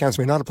state. Discounts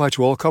may not apply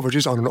to all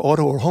coverages on an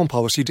auto or home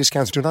policy.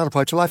 Discounts do not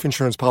apply to life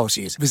insurance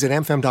policies. Visit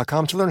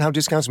amfam.com to learn how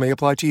discounts may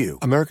apply to you.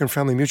 American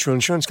Family Mutual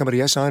Insurance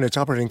Company SI and its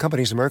operating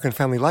companies, American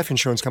Family Life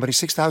Insurance Company,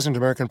 6000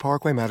 American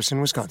Parkway, Madison,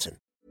 Wisconsin.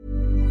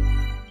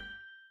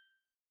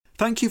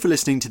 Thank you for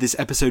listening to this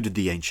episode of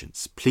The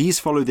Ancients. Please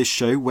follow this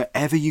show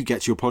wherever you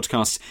get your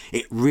podcasts.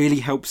 It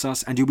really helps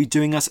us and you'll be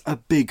doing us a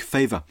big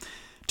favour.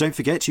 Don't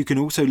forget, you can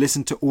also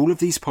listen to all of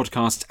these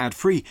podcasts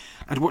ad-free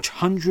and watch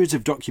hundreds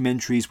of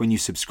documentaries when you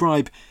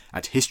subscribe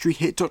at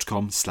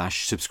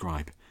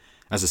historyhit.com/subscribe.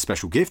 As a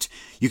special gift,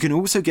 you can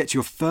also get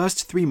your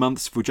first 3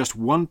 months for just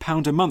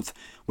 £1 a month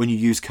when you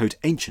use code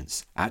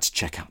ANCIENTS at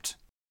checkout.